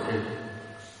is okay.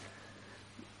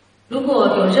 如果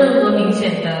有任何明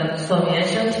显的所缘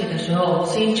升起的时候，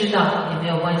心知道也没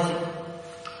有关系。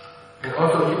And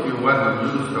also, if you want to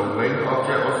use the main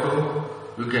object, also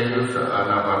you can use the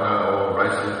anapana or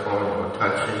rising point or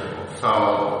touching or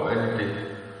sound or anything.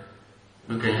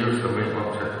 You can use the main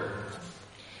object.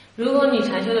 如果你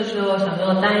禅修的时候想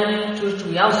用单一就是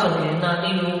主要所缘呢，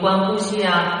例如观呼吸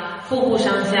啊、腹部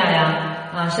上下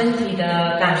呀、身体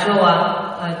的感受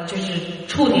啊、就是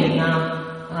触点啊、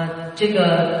这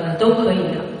个都可以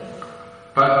的。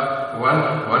But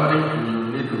one thing you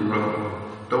need to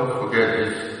don't forget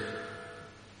is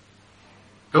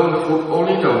don't put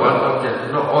only the one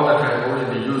object, not all the time only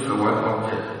to use the one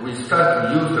object. We start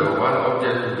to use the one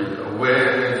object to be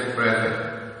awareness present.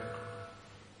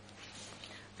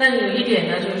 但有一点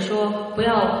呢，就是说不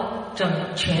要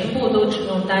全部都只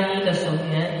用单一的所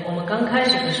缘。我们刚开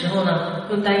始的时候呢，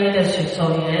用单一的所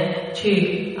缘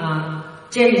去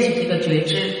建立起这个觉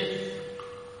知。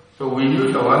So we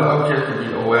use the one object to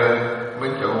be aware,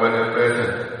 make the awareness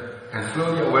present, and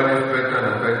slowly awareness better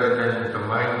and better, then the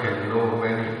mind can know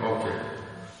many objects.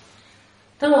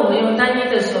 当我们用单一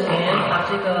的所缘把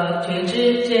这个觉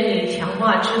知建立强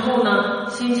化之后呢，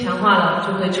心强化了，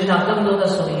就会知道更多的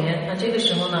所缘。那这个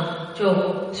时候呢，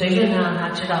就随顺它，让它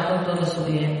知道更多的所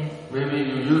缘。Maybe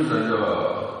you use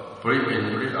your breathe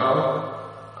in, breathe out,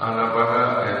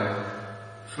 anapana, and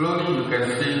slowly you can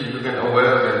see, you can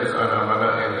aware that this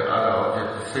anapana and the other object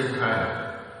at the same time.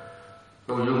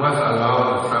 So you must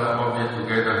allow some object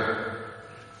together.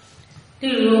 例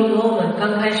如，如果我们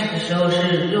刚开始的时候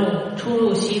是用出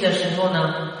入息的时候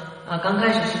呢，刚开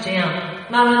始是这样，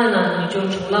慢慢的呢，你就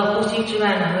除了呼吸之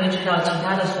外呢，会知道其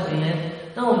他的所缘。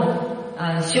那我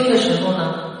们修的时候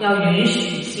呢，要允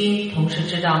许心同时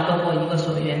知道多过一个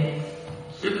所缘。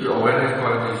If your awareness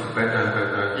quality is better and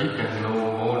better, you can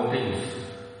know more things,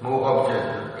 more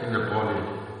objects in the body.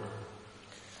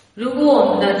 如果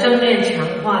我们的正念强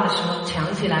化的时候，强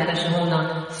起来的时候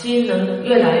呢，心能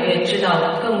越来越知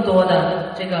道更多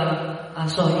的这个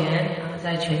所缘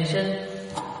在全身。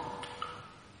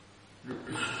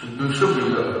You should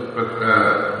be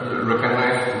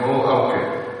recognize more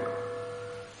objects.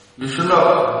 You should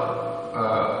not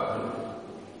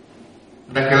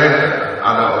neglect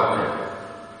other objects.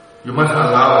 You must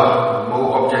allow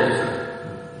more objects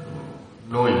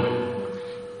knowing.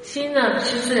 心呢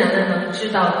是自然的能知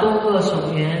道多个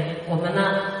所缘，我们呢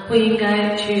不应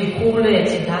该去忽略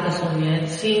其他的所缘。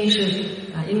心是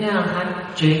应该让它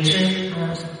觉知，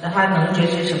让它能觉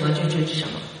知什么就觉知什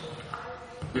么。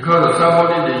Because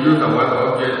somebody they use one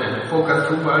object and focus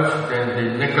too much, then they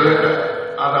neglect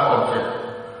other object.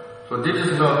 So this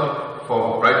is not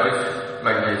for practice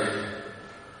like this.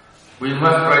 We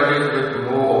must practice with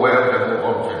more aware and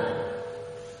more object.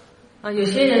 有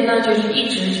些人呢，就是一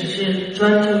直只是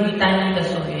专注于单一的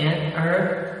所缘，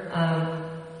而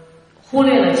忽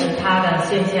略了其他的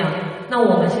现象。那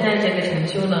我们现在这个禅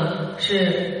修呢，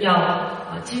是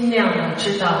要尽量的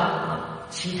知道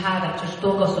其他的，就是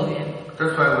多个所缘。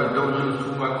That's why we don't use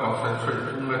too much concentrate,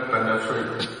 too much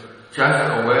penetrate. Just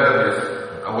awareness,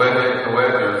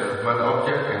 one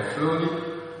object, and slowly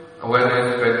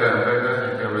awareness better and better,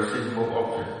 you can receive more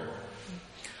objects.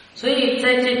 所以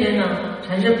在这边呢，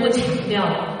禅师不强调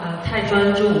太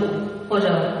专注或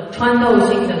者穿透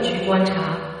性的去观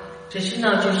察，只是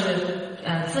呢就是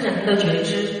自然的觉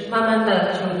知，慢慢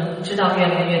的就能知道越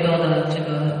来越多的这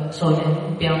个所缘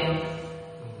目标。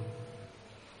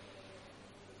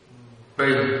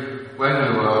pain, when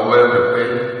you are aware of the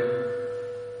pain,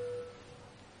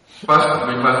 first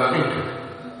we must think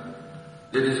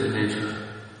that is the nature.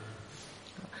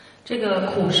 这个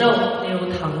苦受，例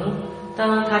如疼，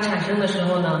当它产生的时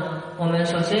候呢，我们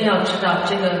首先要知道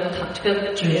这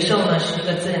个觉受呢是一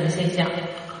个自然现象。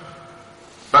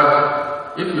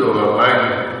But if your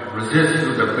mind resists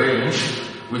to the pain,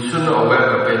 we should not aware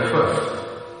the pain first.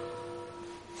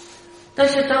 但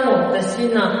是当我们的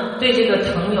心呢对这个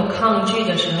疼有抗拒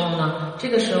的时候呢，这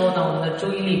个时候呢，我们的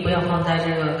注意力不要放在这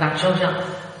个感受上。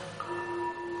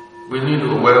We need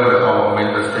to aware our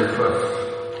mental state first.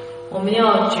 我们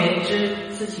要觉知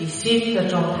自己心的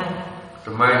状态。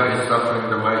The mind is suffering,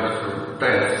 the mind is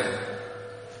tense.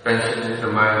 Tension is the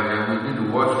mind, and we need to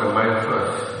watch the mind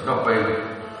first, not pain.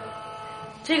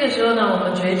 这个时候呢，我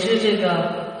们觉知这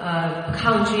个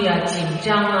抗拒啊、紧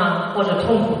张啊或者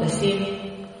痛苦的心。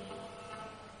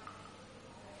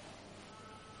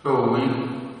So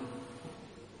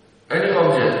any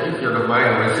object, if your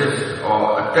mind resists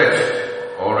or attached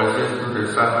or resists to the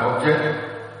some object,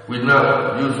 we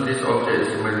now use this object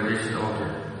as a meditation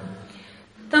object.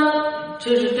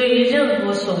 就是对于任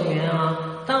何所缘啊，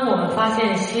当我们发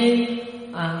现心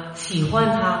喜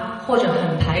欢它或者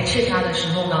很排斥它的时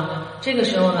候呢，这个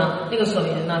时候呢，那个所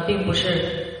缘呢，并不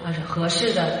是合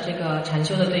适的这个禅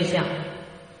修的对象。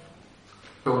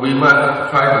So we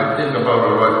must try to think about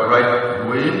the right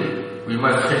way. We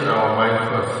must change our mind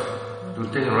first to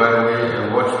think the right way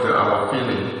and watch our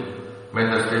feeling,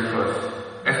 mental state first,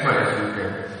 as much as we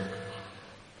can.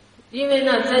 因为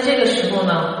呢，在这个时候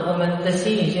呢，我们的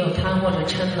心已经有贪或者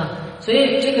嗔了，所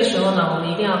以这个时候呢，我们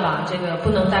一定要把这个不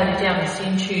能带着这样的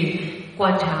心去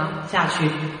观察下去。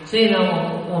所以呢，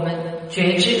我们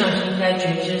觉知呢是应该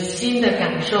觉知心的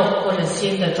感受或者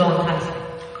心的状态。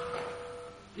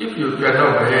If you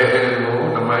cannot bear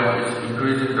anymore, the mind is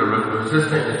increasing, the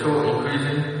resistance is so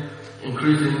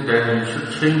increasing, then you should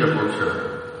change the posture.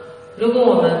 如果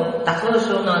我们打坐的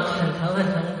时候呢，很疼很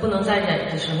疼，不能再忍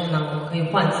的时候呢，我们可以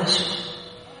换姿势。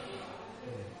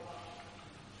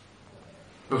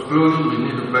So slowly we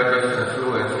need to practice as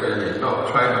slow and steady, not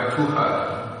trying too hard.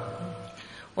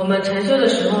 我们禅修的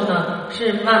时候呢，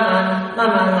是慢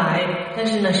慢来，但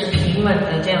是呢是平稳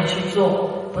的这样去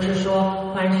做，不是说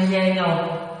忽然之间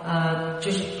要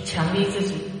就是强逼自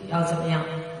己要怎么样。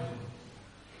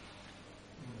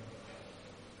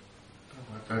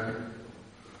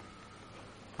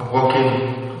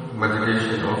Walking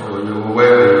meditation also, you're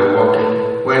aware that you're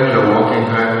walking. When you're walking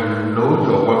time, you know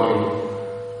you're walking.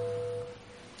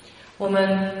 我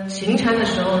们行禅的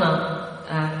时候呢，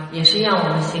也是让我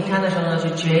们行禅的时候呢，去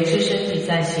觉知身体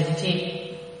在行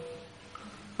进。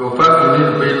So first you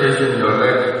need to pay attention to your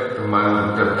legs,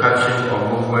 the touching or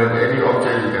movement, any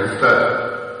object you can start.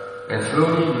 And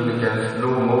slowly you can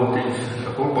know more things,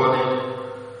 the whole body,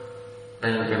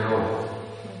 then you can know.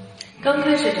 刚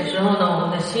开始的时候呢，我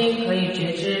们的心可以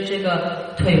觉知这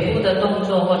个腿部的动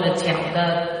作或者脚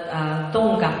的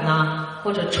动感啊，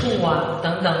或者触啊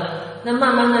等等。那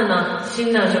慢慢的呢，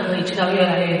心呢就可以知道越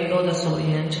来越多的所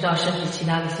缘，知道身体其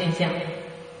他的现象。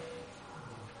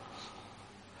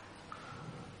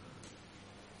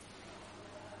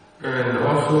And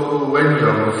also when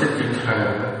you're sitting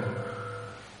time,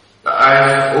 the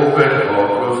eyes open or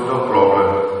closed, no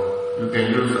problem. You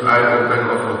can use the eye open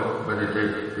also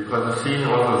meditate, because the seeing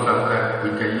also sometimes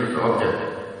we can use the object.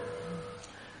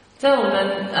 在我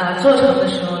们坐禅的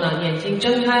时候呢，眼睛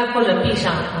睁开或者闭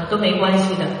上都没关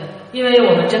系的，因为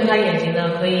我们睁开眼睛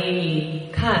呢，可以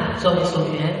以看作为所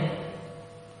缘。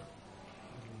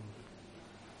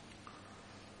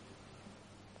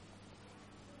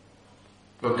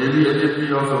So daily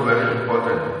activity also very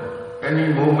important.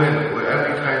 Any moment or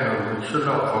every time we should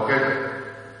not forget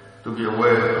to be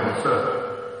aware of ourselves.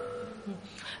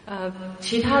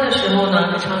 其他的时候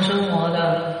呢，日常生活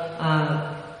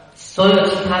的所有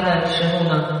其他的时候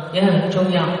呢，也很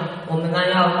重要。我们呢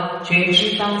要觉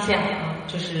知当下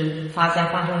就是发生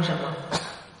什么。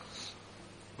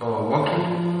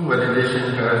Walking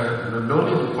meditation has no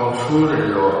need to control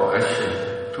your action.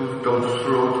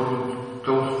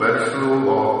 Don't very slow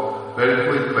or very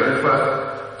quick, very fast.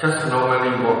 Just normally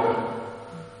walk.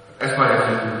 As much as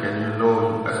you can, you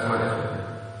know, as much as you can.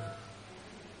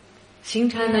 行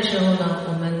禅的时候呢，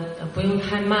我们不用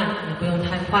太慢，也不用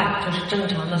太快，就是正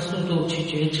常的速度去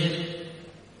觉知。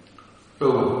So,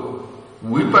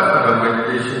 vipassana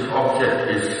meditation object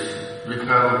is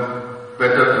become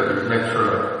better to be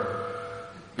natural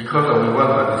because we want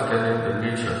to understanding the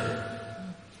nature.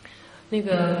 那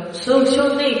个所有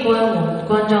修内观，我们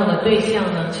关照的对象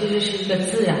呢，其实是一个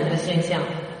自然的现象。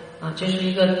这是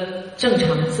一个正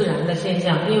常自然的现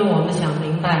象，因为我们想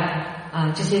明白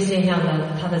这些现象的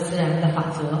它的自然的法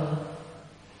则。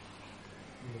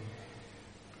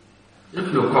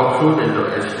If you control your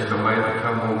action, the mind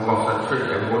become more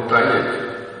concentrated and more tired.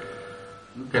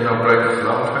 You cannot practice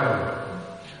long time.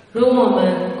 如果我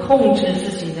们控制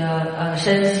自己的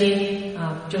身心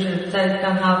就是在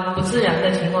当它不自然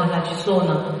的情况下去做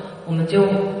呢，我们就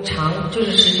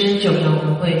是时间久了我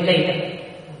们会累的。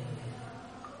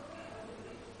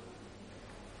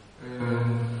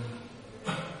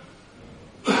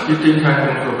Eating time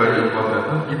also very important.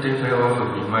 Eating time also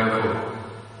be mindful.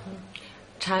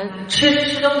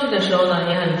 吃东西的时候呢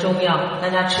也很重要，大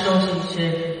家吃东西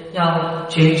是要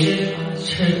觉知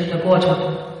吃的过程。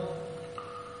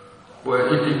Where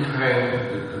eating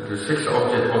time, the six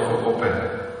objects also open,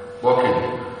 walking.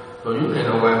 So you can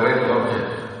avoid many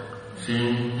objects.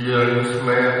 See, hearing,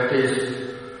 smell, taste,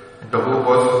 the whole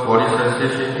body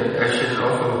sensation and action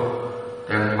also.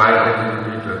 Then mind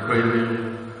and the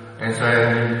craving,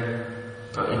 anxiety,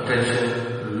 intention.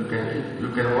 You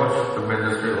can watch the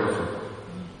mental state also.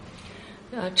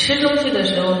 吃东西的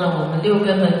时候呢，我们六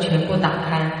根门全部打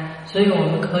开，所以我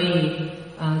们可以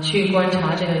去观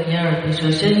察这个眼耳鼻舌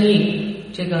身意，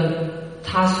这个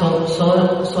他所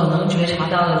能觉察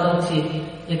到的东西，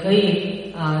也可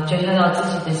以觉察到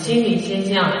自己的心理现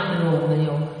象，比如我们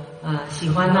有喜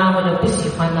欢或者不喜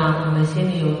欢我们心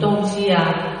里有动机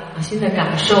新的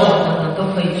感受等等，都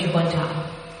可以去观察。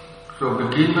So for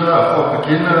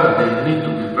beginner, they need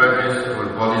to be practiced for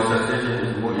body sensation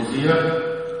is more easier.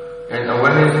 And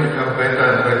awareness becomes better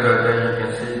and better, then you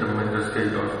can see the mental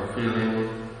state of feeling,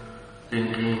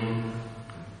 thinking,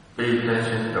 pay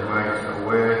attention, the mind is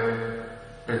aware,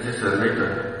 and this is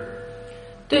later.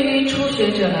 对于初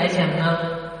学者来讲呢，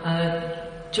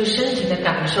就身体的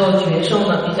感受、觉受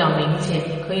呢比较明显，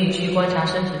可以去观察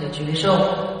身体的觉受。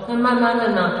那慢慢的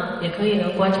呢，也可以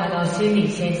能观察到心理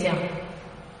现象。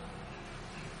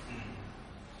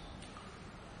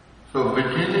So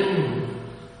beginning,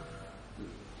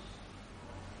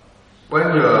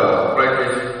 when you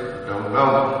practice,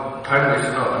 now time is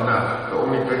not enough. The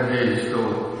only 10 days. So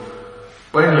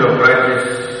when you practice,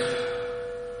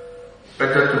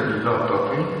 better to be not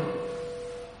talking.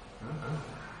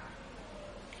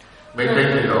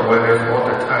 Maintaining your awareness all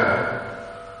the time.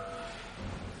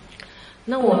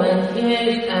 那我们因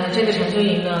为这个禅修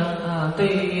营呢，对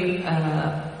于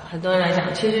很多人来讲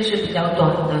其实是比较短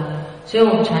的，所以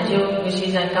我们禅修，尤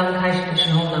其在刚开始的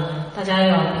时候呢，大家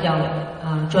要比较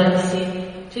专心。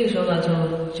这个时候呢，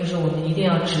就是我们一定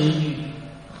要止语。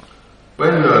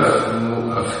When your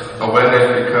awareness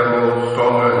become more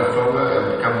stronger and stronger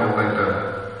and become more mental,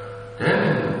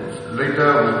 then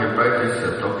later we can practice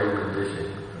the talking meditation.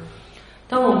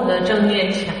 当我们的正念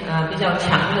比较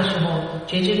强的时候，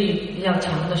觉知力比较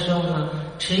强的时候呢，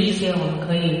迟一些我们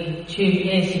可以去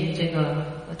练习这个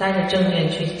带着正念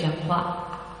去讲话。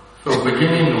So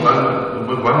beginning one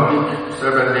week,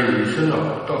 7 days, you should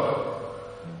not talk.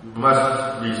 You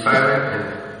must be silent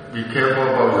and be careful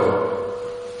about your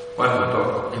want to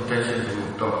talk, intention to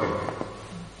talking.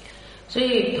 所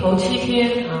以头7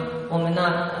天我们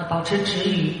呢保持止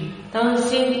语。当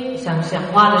心想讲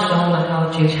话的时候呢，要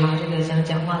觉察这个想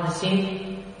讲话的心。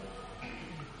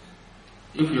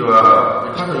If you are,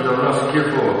 because you are not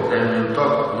skillful, then you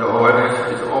talk, your awareness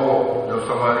is all, your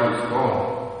samadhi is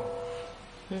gone.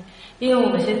 因为我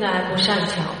们现在还不善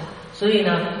巧，所以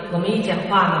呢，我们一讲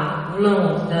话呢，无论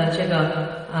我们的这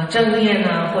个正念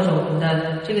或者我们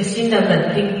的这个心的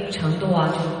稳定程度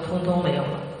就通通没有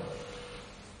了。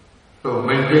So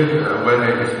maintain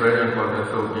awareness is very important.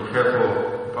 So be careful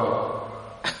about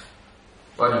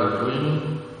what you are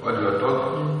doing, what you are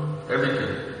talking,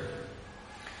 everything.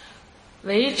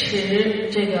 维持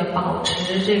这个、保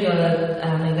持这个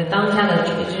每个当下的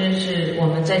觉知，是我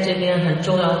们在这边很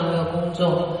重要的一个工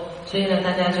作。所以呢，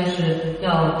大家就是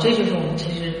要，这就是我们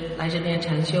其实来这边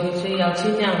禅修，所以要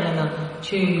尽量的呢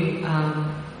去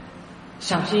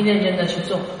小心认真的去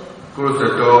做。Close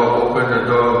the door, open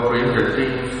the door, bring the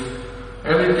things,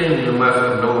 everything you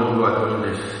must know you are doing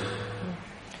this.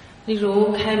 例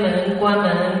如开门、关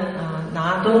门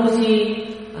拿东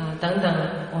西等等，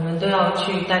我们都要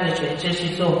去带着觉知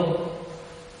去做。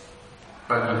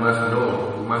But you must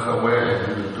know, you must aware that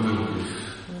you are doing this.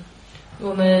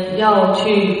 我们要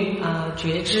去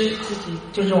觉知自己，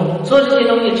就是我们做这些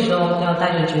东西的时候，要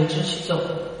带着觉知去做。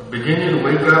Beginning to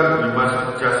wake up, you must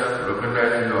just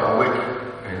recognize you are awake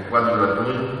and what you are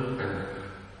doing and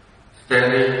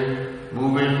standing,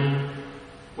 moving,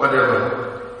 whatever.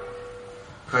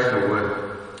 Try to work.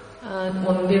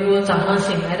 我们比如早上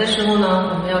醒来的时候呢，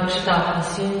我们要知道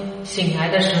心醒来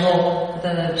的时候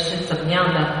的是怎么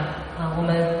样的我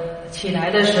们起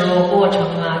来的时候过程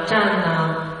站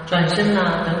转身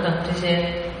等等这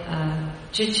些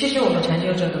其实我们禅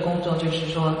修者的工作就是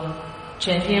说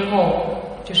全天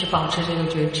候就是保持这个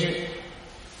觉知。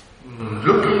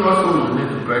Looking also you need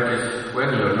to practice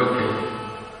when you are looking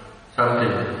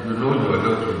something, you know you are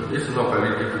looking. It's not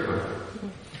very difficult.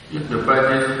 If you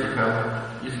practice, it becomes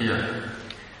easier.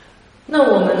 那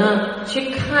我们呢去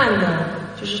看呢，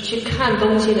就是去看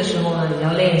东西的时候呢，也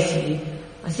要练习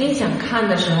心想看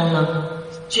的时候呢，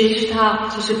觉知它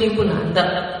其实并不难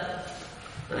的。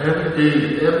Every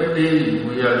day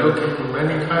we are looking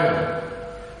many times.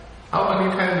 How many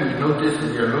times we notice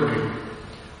we are looking?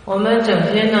 我们整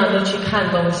天呢都去看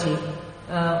东西，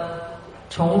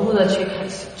重复的去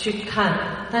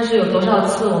看，但是有多少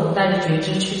次我们带着觉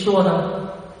知去做呢？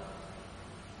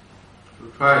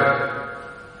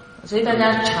所以大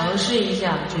家尝试一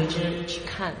下觉知去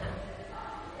看。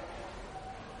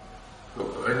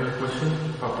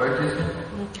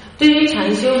对于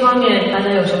禅修方面，大家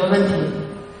有什么问题？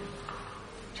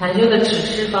禅修的指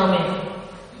示方面。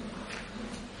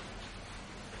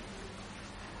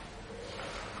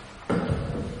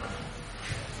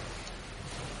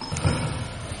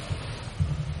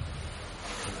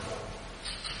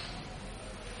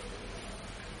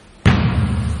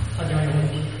大家有问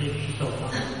题可以举手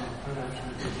当然想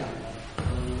一下，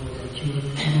听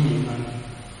明白。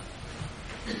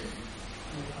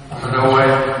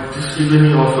Otherwise, this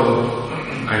evening also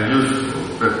I use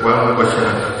that one question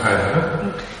at a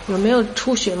time. 有没有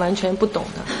初学完全不懂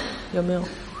的？有没有？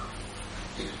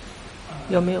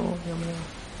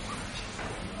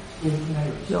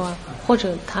有啊，或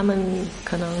者他们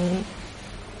可能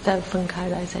再分开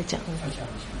来再讲。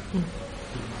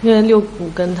因为六股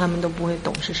根他们都不会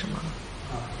懂是什么。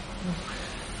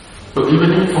So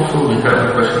even if also we have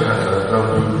a question answer,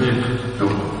 we need to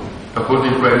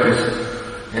according practice,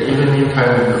 and even in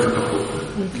time we have to focus.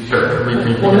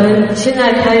 我们现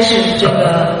在开始这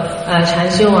个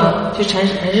禅修就禅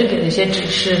师给了一些指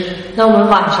示。那我们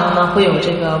晚上呢会有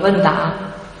这个问答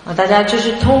大家就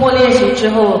是通过练习之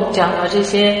后讲了这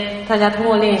些，大家通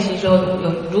过练习之后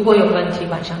如果有问题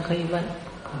晚上可以问。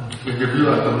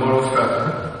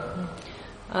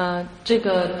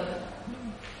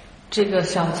这个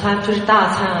小餐就是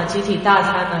大餐集体大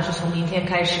餐呢是从明天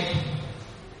开始。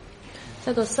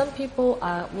这个 some people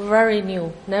are very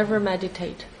new, never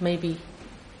meditate, maybe.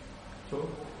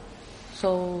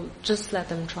 So just let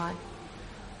them try.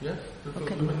 Yes.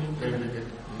 Okay.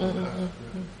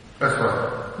 That's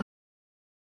right.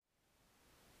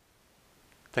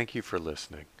 Thank you for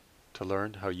listening. To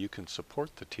learn how you can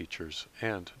support the teachers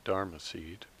and Dharma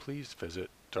Seed, please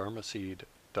visit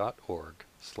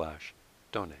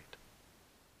dharmaseed.org/donate.